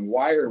this? And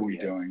why are we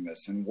doing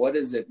this? And what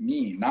does it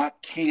mean?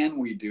 Not can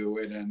we do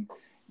it? And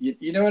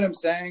you know what I'm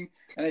saying?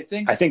 And I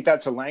think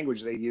that's a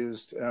language they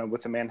used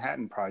with the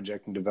Manhattan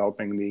Project in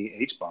developing the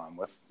H-bomb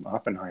with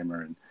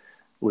Oppenheimer, and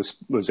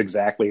was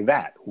exactly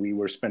that. We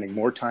were spending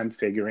more time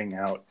figuring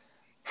out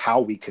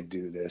how we could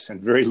do this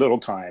and very little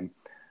time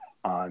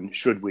on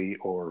should we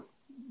or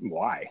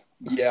why.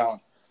 Yeah,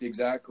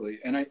 exactly.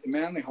 And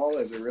Manly Hall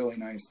has a really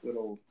nice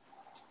little,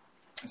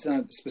 it's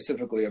not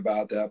specifically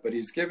about that, but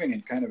he's giving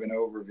it kind of an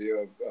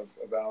overview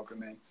of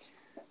alchemy.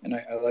 And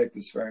I like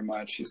this very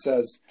much. He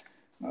says,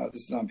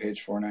 this is on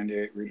page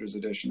 498, Reader's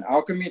Edition.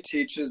 Alchemy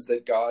teaches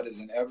that God is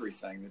in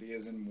everything, that he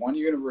is in one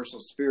universal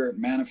spirit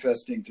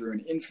manifesting through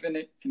an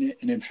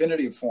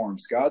infinity of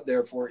forms. God,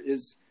 therefore,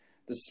 is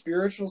the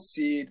spiritual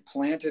seed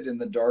planted in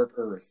the dark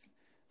earth,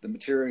 the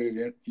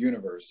material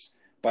universe.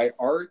 By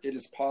art, it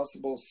is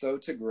possible so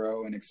to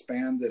grow and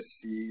expand this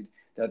seed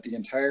that the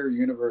entire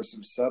universe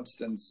of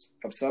substance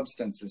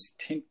is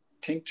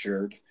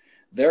tinctured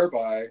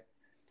thereby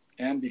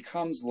and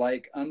becomes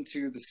like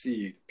unto the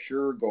seed,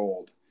 pure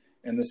gold.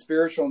 In the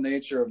spiritual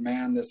nature of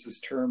man, this is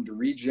termed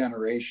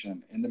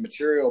regeneration. In the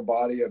material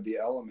body of the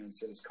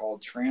elements, it is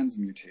called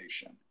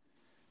transmutation.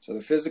 So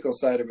the physical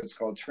side of it is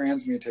called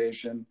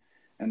transmutation,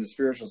 and the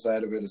spiritual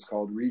side of it is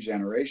called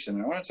regeneration.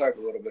 And I want to talk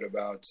a little bit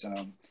about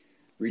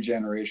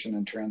regeneration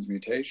and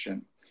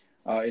transmutation.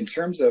 In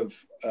terms of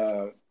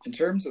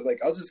like,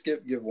 I'll just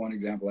give one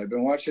example. I've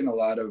been watching a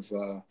lot of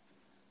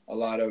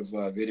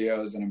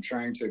videos, and I'm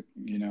trying to,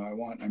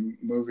 I'm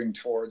moving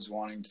towards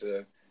wanting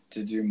to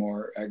do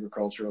more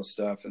agricultural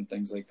stuff and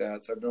things like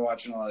that. So I've been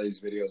watching a lot of these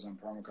videos on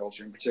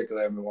permaculture. In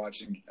particular, I've been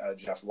watching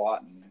Geoff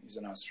Lawton. He's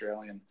an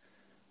Australian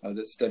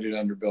that studied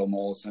under Bill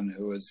Mollison,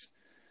 who is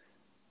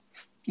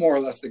more or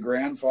less the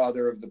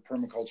grandfather of the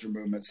permaculture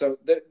movement. So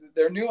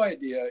their new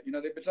idea,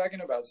 they've been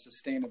talking about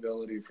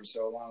sustainability for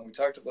so long. We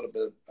talked a little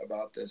bit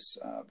about this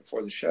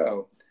before the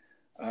show.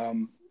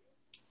 The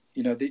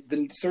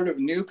sort of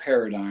new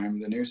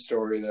paradigm, the new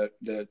story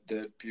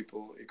that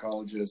people,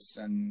 ecologists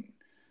and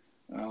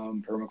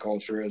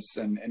permaculturists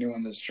and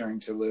anyone that's trying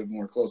to live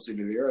more closely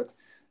to the earth,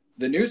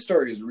 the new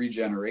story is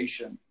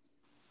regeneration.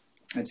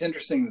 It's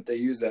interesting that they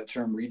use that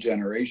term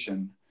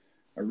regeneration,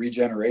 a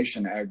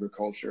regeneration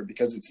agriculture,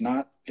 because it's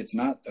not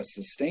a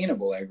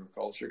sustainable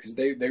agriculture, because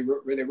they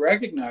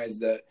recognize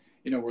that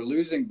we're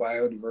losing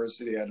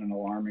biodiversity at an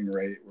alarming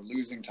rate, we're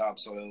losing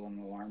topsoil at an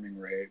alarming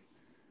rate,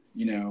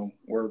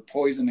 we're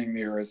poisoning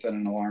the earth at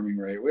an alarming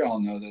rate. We all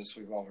know this.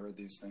 We've all heard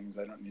these things.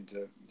 I don't need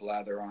to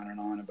blather on and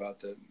on about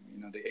the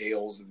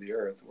ails of the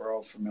earth. We're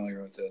all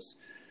familiar with this.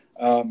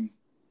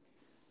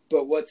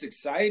 But what's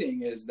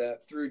exciting is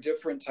that through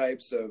different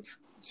types of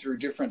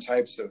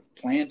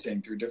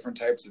planting, through different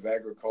types of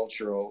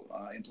agricultural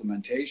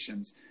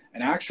implementations,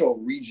 an actual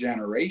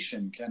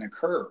regeneration can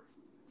occur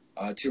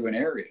to an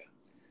area,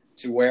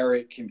 to where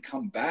it can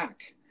come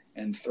back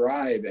and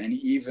thrive and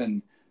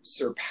even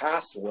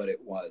surpass what it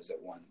was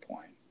at one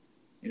point.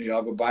 You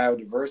have a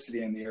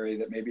biodiversity in the area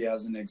that maybe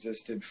hasn't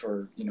existed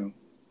for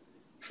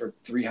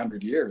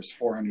 300 years,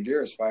 400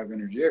 years,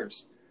 500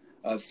 years,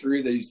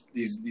 through these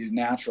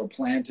natural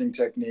planting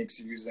techniques,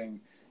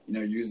 using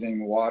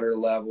water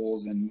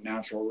levels and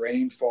natural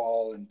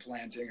rainfall and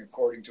planting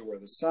according to where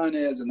the sun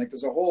is. And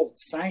there's a whole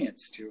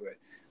science to it,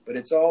 but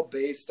it's all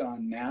based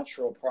on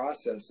natural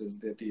processes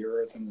that the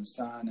earth and the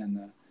sun and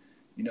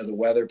the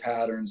weather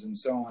patterns and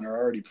so on are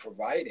already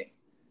providing.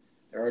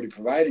 They're already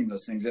providing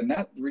those things. And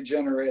that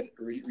regenerative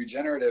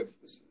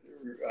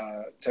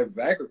type of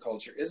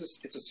agriculture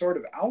it's a sort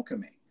of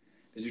alchemy,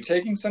 because you're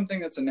taking something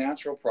that's a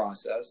natural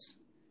process,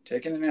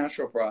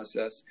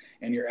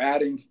 and you're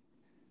adding,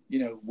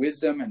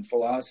 wisdom and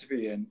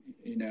philosophy and,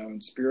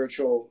 and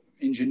spiritual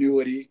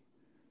ingenuity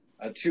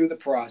to the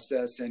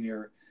process. And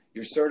you're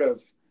sort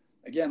of,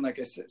 again, like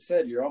I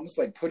said, you're almost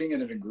like putting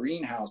it in a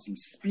greenhouse and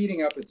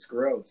speeding up its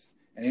growth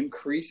and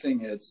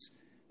increasing its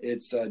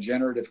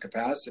generative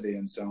capacity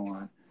and so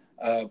on,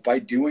 by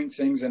doing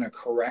things in a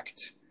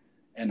correct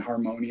and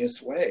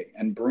harmonious way,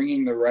 and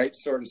bringing the right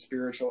sort of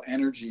spiritual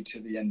energy to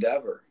the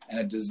endeavor and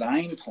a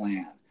design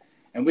plan.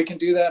 And we can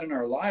do that in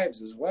our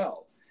lives as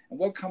well. And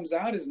what comes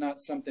out is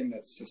not something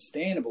that's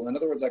sustainable. In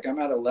other words, like, I'm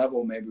at a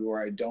level maybe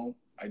where I don't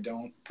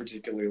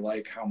particularly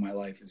like how my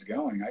life is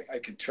going. I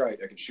could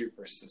shoot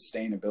for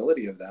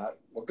sustainability of that.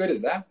 What good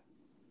is that?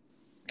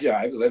 Yeah,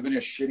 I live in a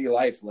shitty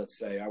life, let's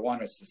say. I want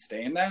to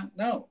sustain that?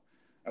 No.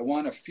 I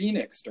want a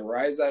phoenix to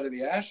rise out of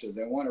the ashes.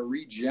 I want to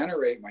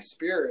regenerate my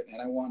spirit,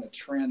 and I want to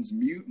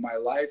transmute my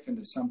life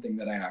into something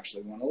that I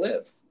actually want to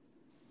live.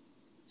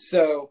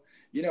 So,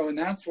 and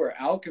that's where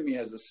alchemy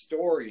as a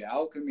story,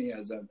 alchemy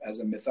as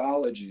a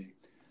mythology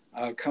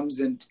comes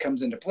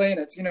into play.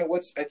 And it's,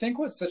 what's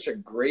such a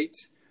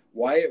great,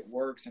 why it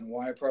works and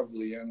why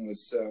probably Jung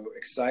was so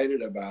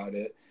excited about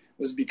it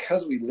was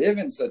because we live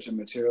in such a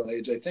material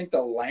age. I think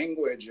the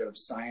language of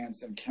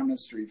science and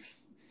chemistry,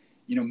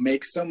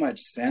 make so much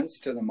sense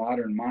to the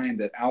modern mind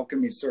that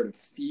alchemy sort of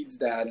feeds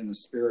that in a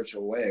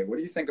spiritual way. What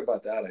do you think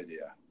about that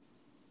idea?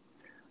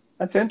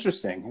 That's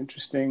interesting. Do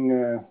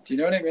you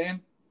know what I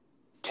mean?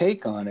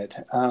 Take on it.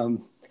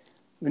 I'm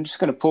just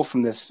going to pull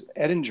from this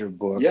Edinger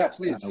book. Yeah,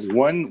 please.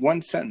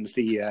 One sentence.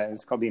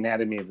 It's called The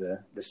Anatomy of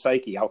the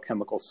Psyche,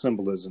 Alchemical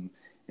Symbolism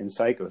in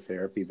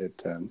Psychotherapy,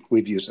 that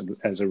we've used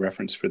as a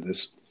reference for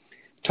this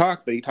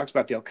talk. But he talks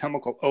about the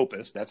alchemical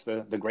opus. That's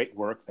the great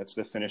work. That's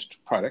the finished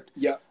product.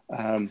 Yeah.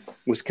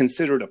 Was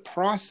considered a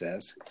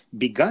process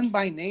begun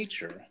by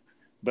nature,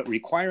 but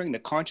requiring the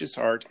conscious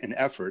art and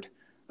effort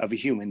of a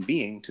human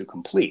being to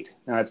complete.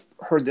 Now, I've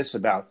heard this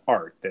about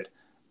art, that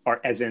art,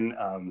 as in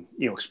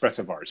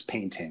expressive arts,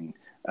 painting,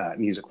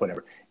 music,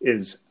 whatever,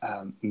 is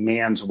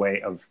man's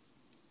way of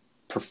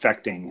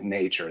perfecting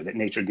nature. That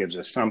nature gives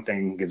us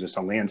something, gives us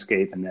a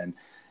landscape, and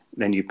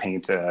then you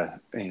paint a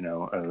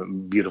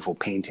beautiful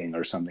painting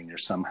or something. You're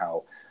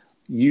somehow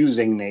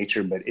using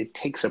nature, but it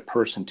takes a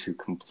person to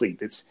complete.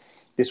 This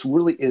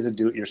really is a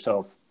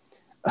do-it-yourself,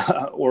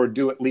 or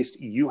at least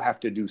you have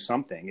to do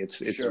something. It's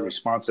Sure. a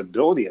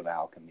responsibility of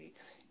alchemy.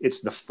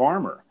 It's the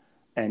farmer,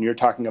 and you're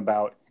talking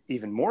about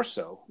even more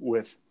so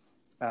with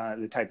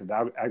the type of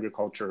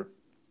agriculture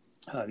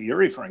you're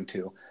referring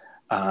to.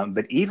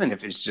 But even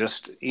if it's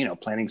just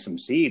planting some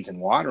seeds and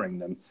watering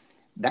them,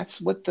 that's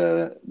what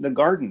the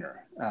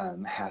gardener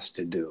has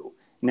to do.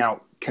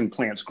 Now, can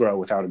plants grow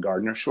without a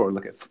gardener? Sure.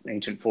 Look at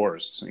ancient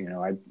forests.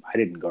 I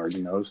didn't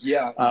garden those.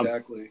 Yeah,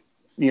 exactly.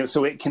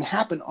 So it can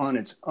happen on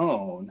its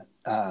own,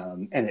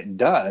 and it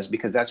does,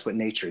 because that's what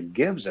nature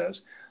gives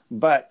us.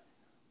 But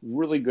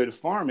really good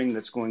farming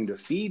that's going to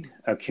feed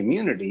a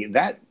community,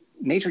 that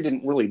nature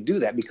didn't really do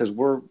that, because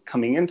we're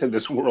coming into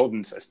this world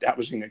and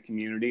establishing a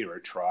community or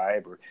a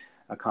tribe or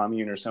a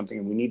commune or something,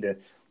 and we need to,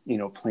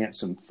 plant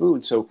some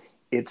food. So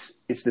it's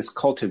this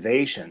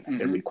cultivation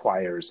that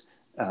requires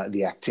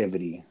the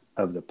activity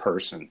of the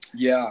person.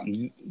 Yeah.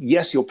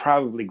 Yes, you'll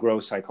probably grow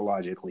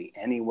psychologically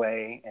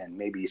anyway, and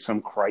maybe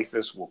some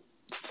crisis will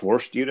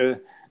force you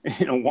to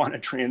want to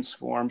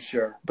transform.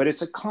 Sure. But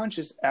it's a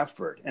conscious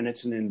effort, and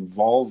it's an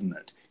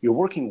involvement. You're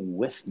working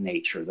with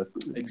nature. The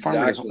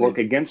farmer doesn't work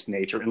against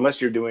nature unless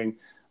you're doing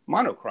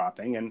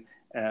monocropping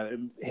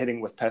and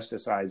hitting with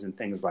pesticides and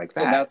things like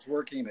that. And that's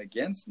working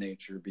against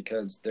nature,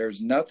 because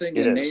there's nothing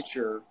in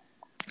nature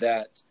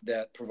that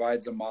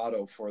provides a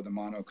model for the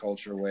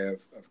monoculture way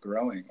of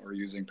growing or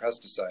using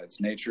pesticides.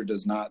 Nature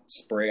does not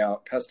spray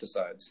out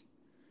pesticides.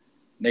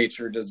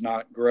 Nature does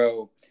not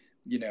grow,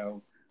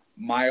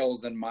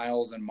 miles and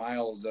miles and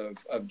miles of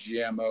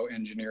GMO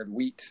engineered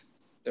wheat.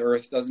 The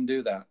earth doesn't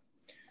do that.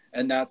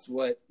 And that's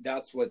what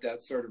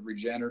that sort of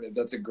regenerative,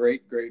 that's a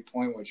great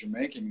point what you're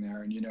making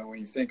there. And, when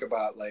you think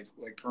about like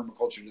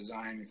permaculture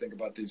design, you think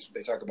about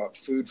they talk about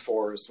food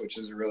forests, which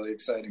is a really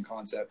exciting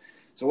concept.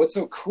 So what's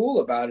so cool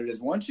about it is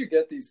once you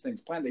get these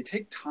things planned, they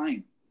take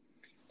time.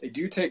 They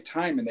do take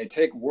time, and they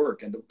take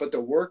work. But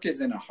the work is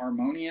in a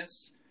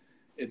harmonious,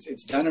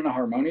 it's done in a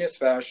harmonious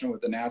fashion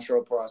with the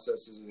natural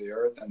processes of the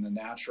earth and the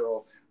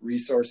natural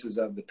resources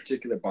of the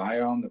particular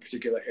biome, the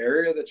particular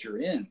area that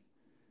you're in.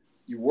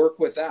 You work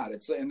with that.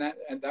 And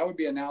that would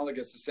be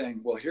analogous to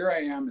saying, well, here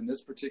I am in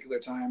this particular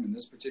time, in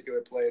this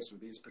particular place,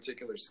 with these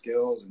particular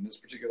skills and this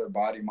particular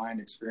body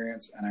mind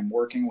experience, and I'm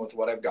working with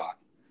what I've got.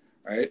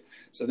 Right.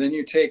 So then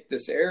you take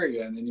this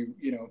area, and then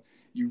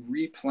you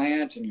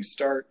replant, and you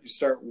start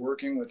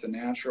working with the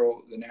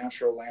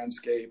natural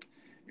landscape.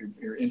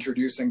 You're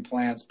introducing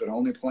plants, but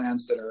only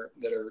plants that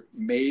are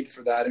made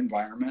for that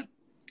environment.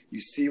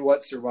 You see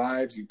what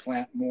survives. You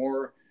plant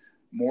more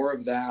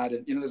of that,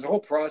 and there's a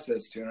whole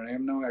process to it. And I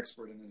am no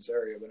expert in this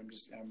area, but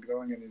I'm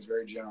going in these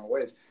very general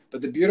ways.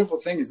 But the beautiful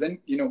thing is then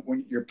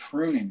when you're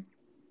pruning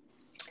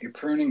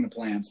the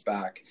plants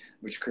back,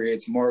 which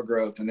creates more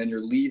growth, and then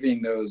you're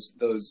leaving those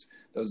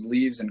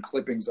leaves and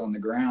clippings on the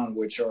ground,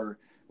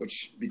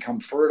 which become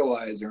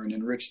fertilizer and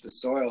enrich the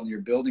soil, and you're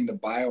building the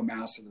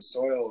biomass of the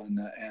soil and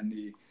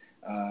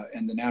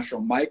the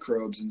natural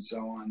microbes and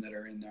so on that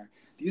are in there.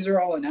 These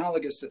are all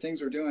analogous to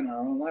things we're doing in our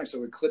own life.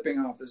 So we're clipping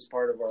off this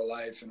part of our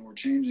life, and we're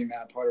changing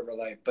that part of our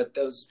life. But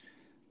those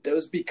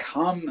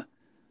become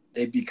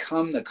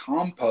the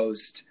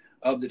compost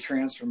of the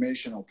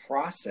transformational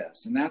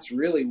process. And that's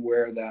really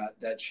where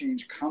that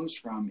change comes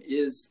from,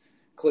 is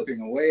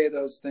clipping away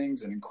those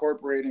things and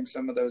incorporating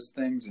some of those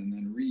things, and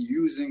then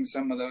reusing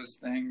some of those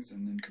things,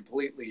 and then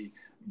completely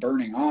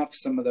burning off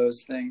some of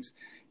those things.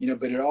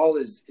 But it all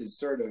is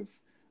sort of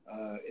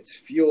it's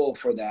fuel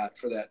for that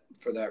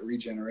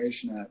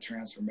regeneration and that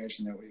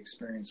transformation that we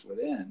experience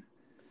within.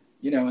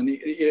 And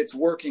it's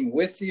working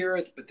with the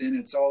earth, but then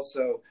it's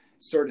also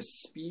sort of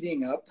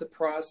speeding up the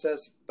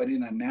process, but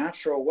in a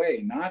natural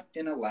way, not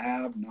in a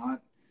lab,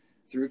 not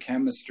through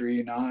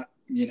chemistry, not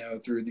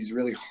through these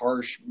really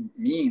harsh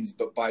means,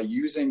 but by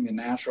using the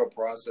natural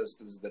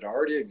processes that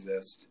already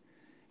exist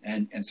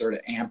and sort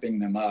of amping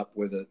them up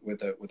with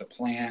a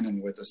plan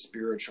and with a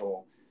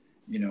spiritual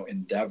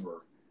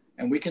endeavor.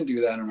 And we can do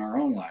that in our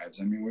own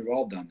lives. I mean, we've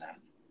all done that.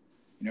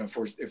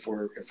 if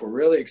we're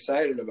really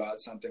excited about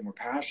something, we're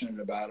passionate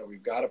about it,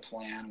 we've got a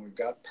plan, we've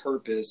got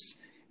purpose,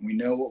 and we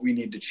know what we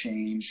need to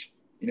change,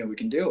 we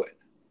can do it.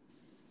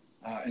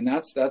 And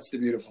that's the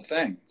beautiful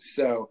thing.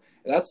 So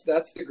that's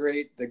the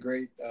great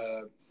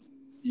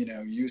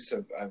use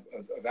of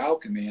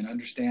alchemy and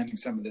understanding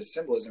some of this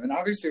symbolism. And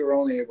obviously we're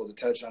only able to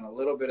touch on a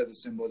little bit of the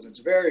symbolism. It's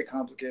very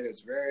complicated.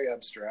 It's very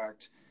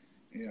abstract.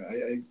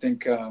 I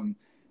think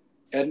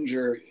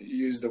Edinger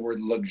used the word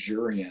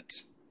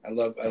luxuriant. I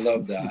love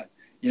that,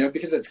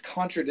 because it's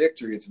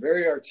contradictory. It's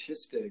very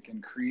artistic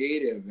and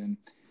creative and,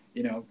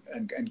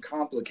 and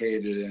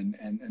complicated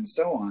and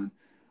so on.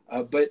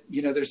 But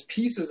there's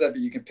pieces of it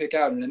you can pick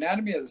out. And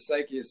Anatomy of the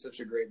Psyche is such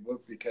a great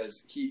book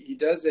because he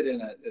does it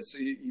so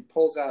he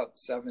pulls out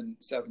seven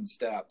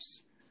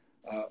steps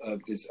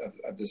of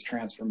this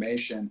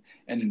transformation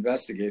and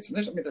investigates.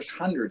 And there's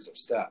hundreds of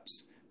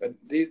steps, but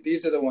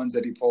these are the ones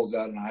that he pulls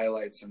out and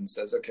highlights and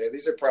says, okay,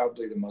 these are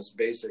probably the most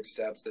basic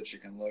steps that you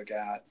can look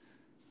at.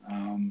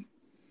 And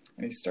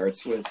he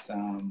starts with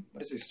what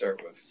does he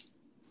start with?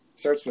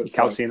 Starts with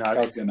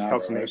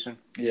calcination.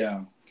 Right?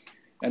 Yeah.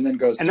 And then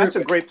goes, and that's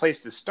a great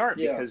place to start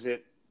because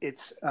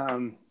it's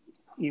when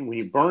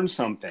you burn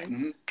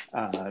something,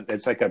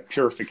 it's like a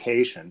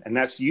purification, and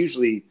that's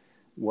usually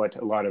what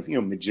a lot of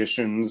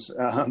magicians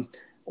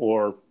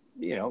or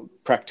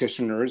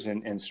practitioners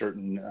in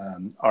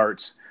certain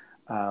arts,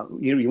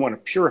 you want to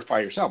purify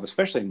yourself,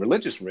 especially in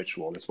religious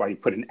ritual. That's why you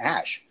put an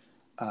ash.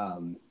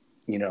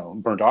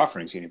 Burnt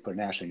offerings, you put an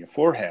ash on your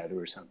forehead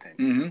or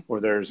something, or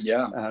there's,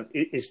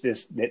 it's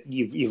this, that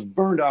you've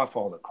burned off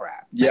all the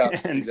crap. Yeah,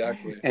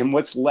 exactly. And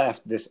what's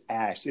left, this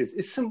ash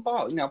is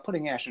symbolic. Now,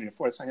 putting ash on your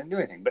forehead, it's not going to do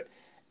anything,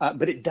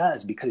 but it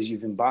does because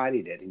you've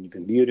embodied it and you've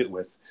imbued it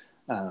with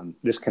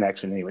this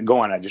connection. Anyway, go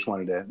on. I just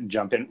wanted to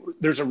jump in.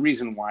 There's a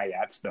reason why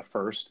that's the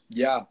first.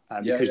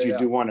 Because you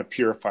do want to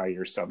purify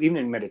yourself, even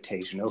in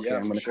meditation. Okay,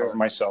 I'm going to cover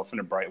myself in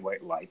a bright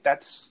white light.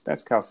 That's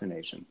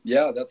calcination.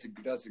 Yeah, that's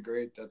a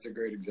great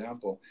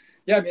example.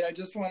 Yeah, I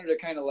just wanted to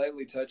kind of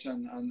lightly touch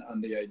on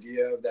the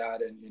idea of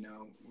that, and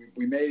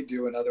we may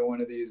do another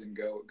one of these and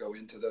go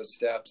into those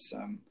steps.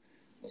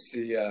 We'll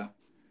see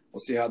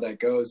how that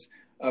goes.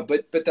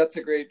 But that's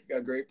a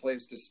great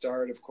place to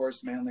start. Of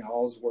course, Manly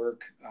Hall's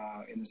work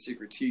in the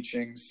Secret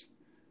Teachings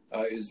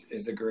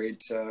is a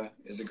great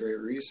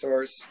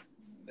resource.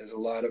 There's a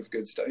lot of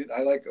good stuff.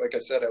 Like I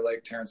said, I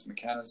like Terence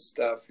McKenna's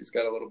stuff. He's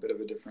got a little bit of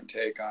a different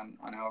take on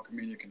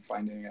alchemy. You can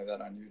find any of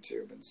that on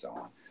YouTube and so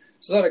on.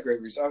 So a lot of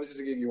great resources.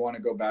 Obviously, you want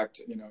to go back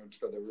to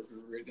for the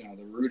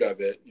root of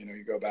it.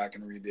 You go back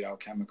and read the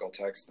alchemical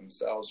texts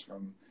themselves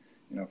from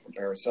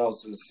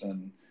Paracelsus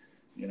and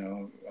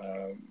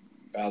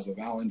Basil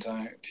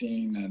Valentine,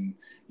 and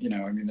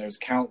there's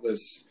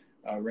countless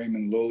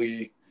Raymond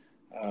Lully,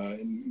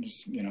 and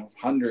just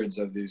hundreds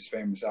of these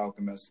famous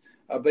alchemists.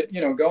 But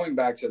going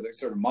back to the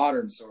sort of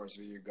modern source,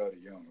 where you go to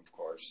Jung, of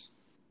course,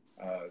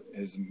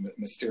 his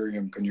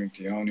Mysterium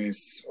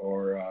Conjunctionis,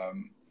 or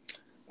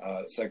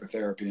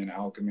Psychotherapy and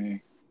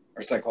Alchemy,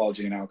 or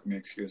Psychology and Alchemy,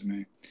 excuse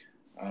me.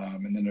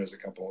 And then there's a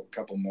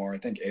couple more. I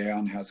think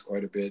Aeon has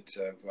quite a bit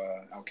of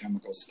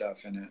alchemical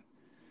stuff in it.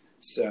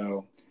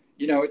 So.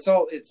 It's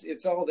all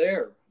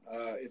there.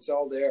 It's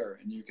all there,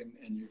 and you can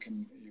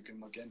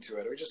look into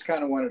it. We just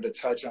kind of wanted to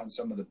touch on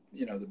some of the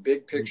the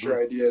big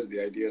picture ideas, the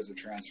ideas of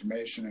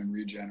transformation and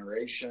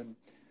regeneration.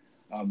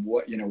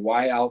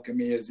 Why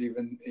alchemy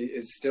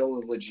is still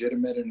a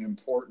legitimate and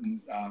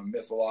important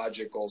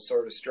mythological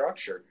sort of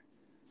structure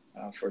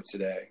for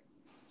today.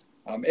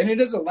 And it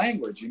is a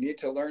language. You need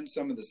to learn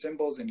some of the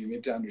symbols, and you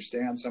need to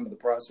understand some of the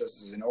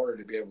processes in order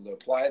to be able to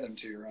apply them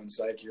to your own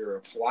psyche, or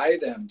apply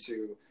them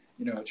to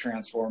a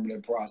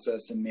transformative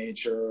process in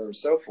nature or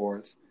so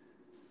forth.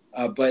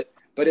 But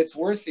it's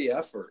worth the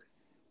effort.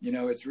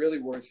 It's really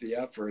worth the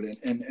effort.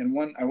 And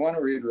one, I want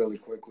to read really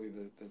quickly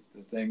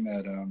the thing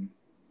that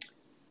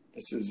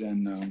this is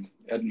in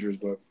Edinger's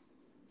book.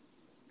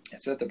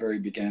 It's at the very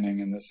beginning,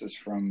 and this is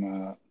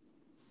from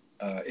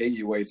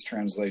A.E. Waite's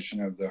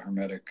translation of the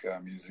Hermetic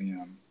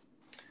Museum.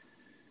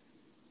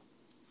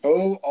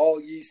 O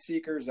all ye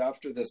seekers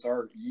after this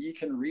art, ye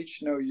can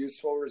reach no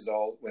useful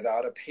result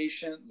without a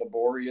patient,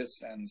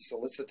 laborious, and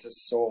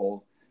solicitous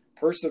soul,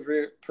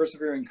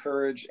 persevering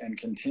courage, and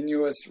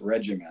continuous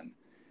regimen.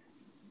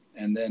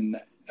 And then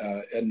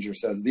Edinger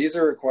says, these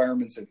are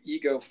requirements of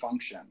ego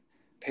function.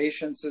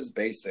 Patience is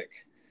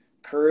basic.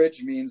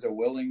 Courage means a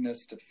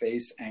willingness to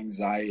face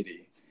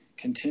anxiety.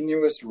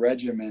 Continuous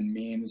regimen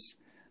means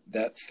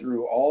that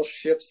through all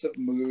shifts of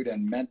mood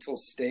and mental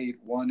state,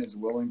 one is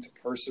willing to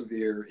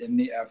persevere in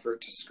the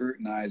effort to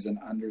scrutinize and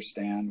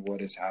understand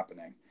what is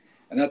happening.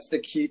 And that's the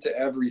key to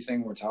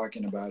everything we're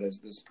talking about, is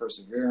this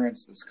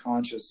perseverance, this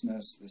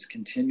consciousness, this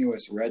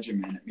continuous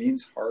regimen. It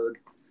means hard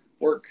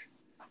work.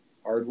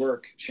 Hard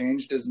work.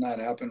 Change does not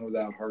happen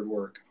without hard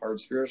work. Hard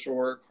spiritual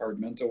work,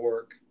 hard mental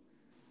work,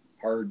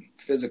 hard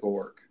physical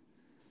work.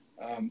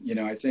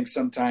 I think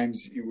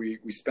sometimes we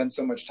spend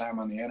so much time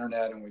on the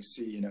internet and we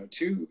see,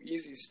 2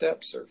 easy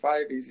steps or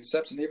 5 easy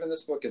steps. And even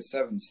this book is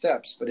 7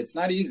 steps, but it's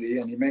not easy.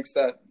 And he makes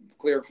that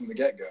clear from the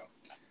get-go.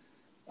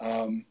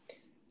 Um,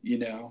 you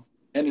know,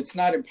 and it's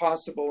not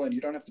impossible, and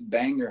you don't have to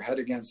bang your head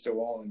against a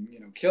wall and,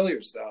 kill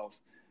yourself.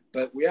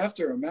 But we have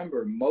to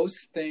remember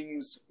most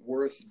things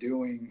worth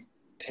doing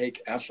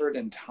take effort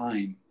and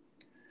time.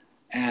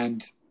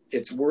 And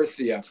it's worth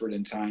the effort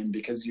and time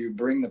because you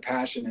bring the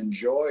passion and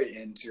joy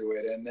into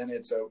it. And then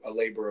it's a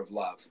labor of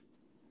love.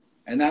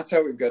 And that's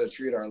how we've got to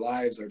treat our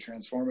lives, our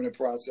transformative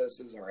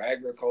processes, our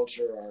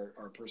agriculture,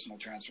 our personal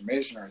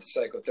transformation, our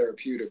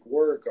psychotherapeutic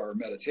work, our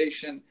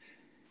meditation.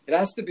 It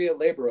has to be a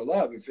labor of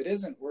love. If it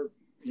isn't, we're,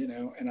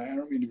 and I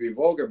don't mean to be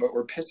vulgar, but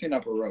we're pissing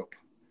up a rope.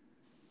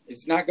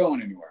 It's not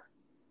going anywhere.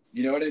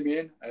 You know what I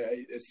mean?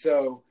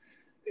 So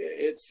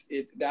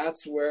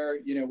that's where,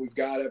 we've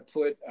got to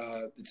put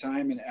the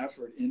time and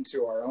effort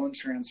into our own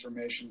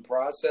transformation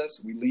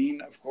process. We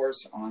lean, of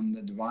course, on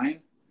the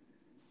divine,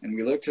 and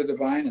we look to the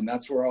divine, and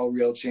that's where all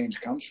real change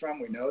comes from.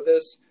 We know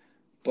this,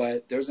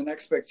 but there's an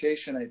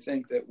expectation, I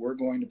think, that we're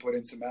going to put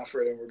in some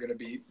effort, and we're going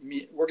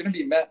to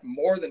be met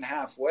more than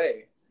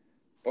halfway,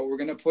 but we're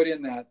going to put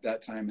in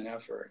that time and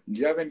effort.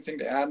 Do you have anything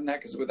to add in that?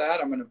 Because with that,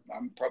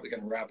 I'm probably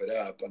going to wrap it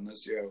up,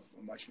 unless you have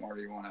much more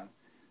you want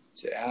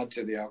to add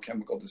to the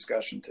alchemical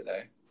discussion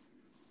today.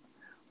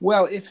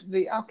 Well, if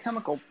the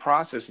alchemical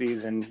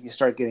processes, and you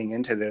start getting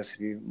into this, if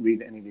you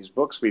read any of these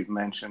books we've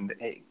mentioned,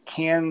 it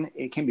can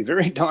be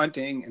very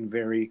daunting and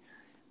very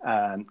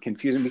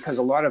confusing, because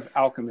a lot of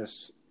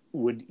alchemists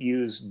would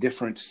use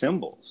different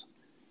symbols,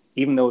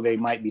 even though they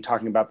might be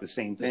talking about the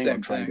same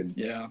thing.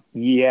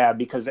 Yeah,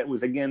 because that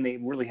was, again, they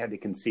really had to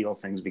conceal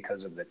things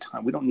because of the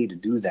time. We don't need to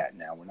do that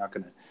now. We're not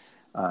going to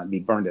be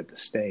burned at the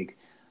stake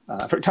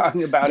for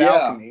talking about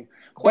alchemy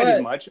quite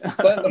as much.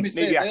 But let me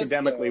say maybe this,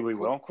 academically we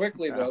will.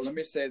 Quickly, though, let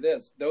me say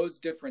this. Those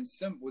different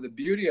symbols, the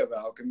beauty of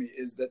alchemy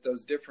is that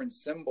those different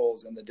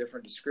symbols and the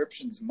different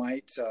descriptions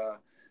might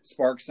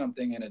spark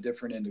something in a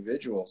different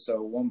individual.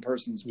 So one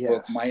person's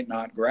book might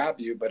not grab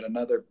you, but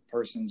another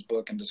person's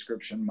book and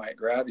description might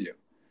grab you.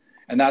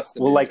 And that's the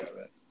beauty of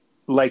it.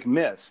 Like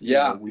myth.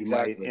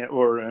 Exactly.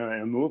 Or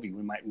in a movie,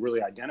 we might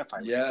really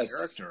identify with the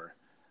character.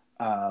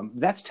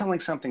 That's telling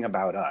something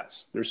about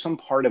us. There's some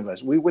part of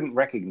us, we wouldn't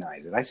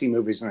recognize it. I see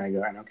movies and I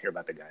go, I don't care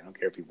about the guy. I don't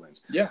care if he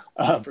wins. Yeah,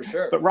 for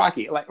sure. But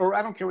Rocky, or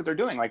I don't care what they're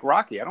doing. Like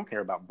Rocky, I don't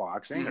care about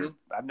boxing.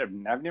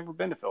 Mm-hmm. I've never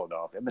been to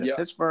Philadelphia. I've been to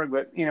Pittsburgh,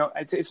 but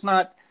it's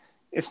not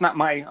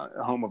my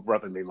home of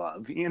brotherly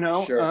love,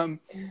 Sure.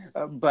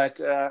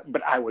 But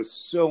I was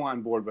so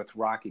on board with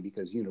Rocky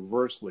because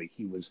universally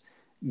he was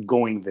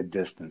going the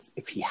distance.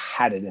 If he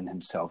had it in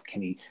himself,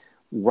 can he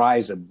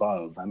rise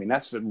above? I mean,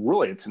 that's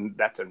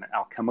an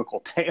alchemical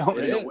tale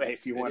in a way,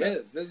 if you want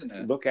to isn't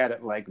it? Look at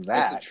it like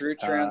that. It's a true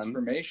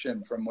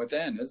transformation from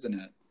within, isn't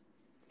it?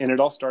 And it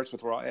all starts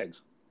with raw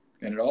eggs.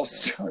 And it all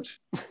starts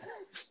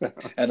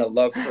and a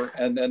love for,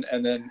 and then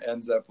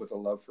ends up with a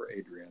love for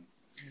Adrian.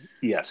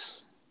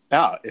 Yes.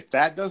 Now, if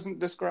that doesn't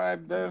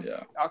describe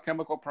the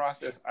alchemical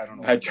process, I don't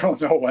know. I don't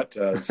know what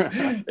does.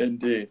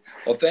 Indeed.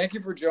 Well, thank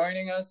you for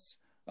joining us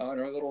on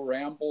our little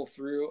ramble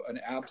through an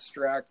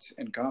abstract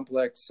and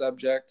complex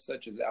subject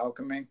such as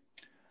alchemy.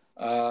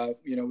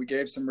 We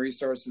gave some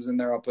resources in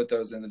there. I'll put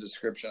those in the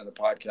description of the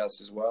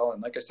podcast as well.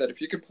 And like I said,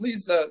 if you could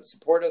please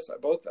support us,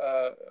 both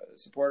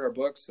support our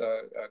books.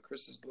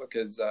 Chris's book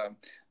is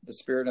The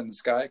Spirit in the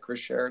Sky, Chris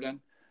Sheridan.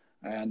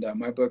 And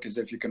my book is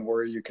If You Can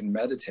Worry, You Can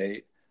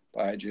Meditate,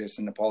 by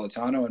Jason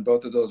Napolitano. And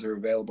both of those are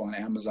available on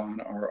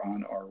Amazon or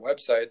on our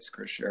websites,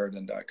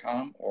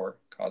 chrissheridan.com or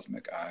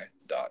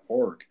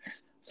cosmiceye.org.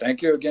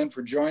 Thank you again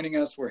for joining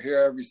us. We're here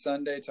every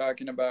Sunday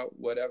talking about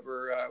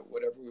whatever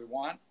we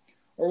want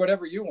or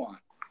whatever you want.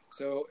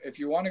 So if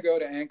you want to go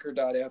to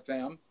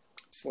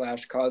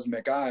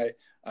anchor.fm/cosmiceye,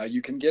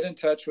 you can get in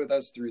touch with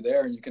us through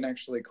there, and you can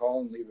actually call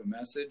and leave a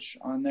message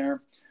on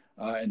there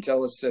and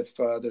tell us if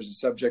there's a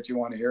subject you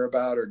want to hear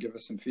about or give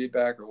us some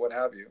feedback or what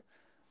have you.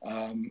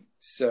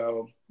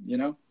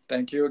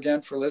 Thank you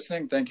again for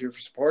listening. Thank you for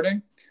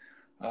supporting.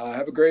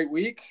 Have a great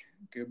week.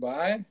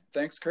 Goodbye.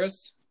 Thanks,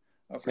 Chris,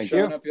 for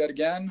showing up yet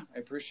again. I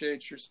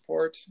appreciate your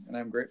support, and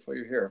I'm grateful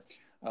you're here.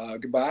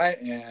 Goodbye,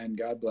 and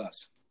God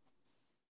bless.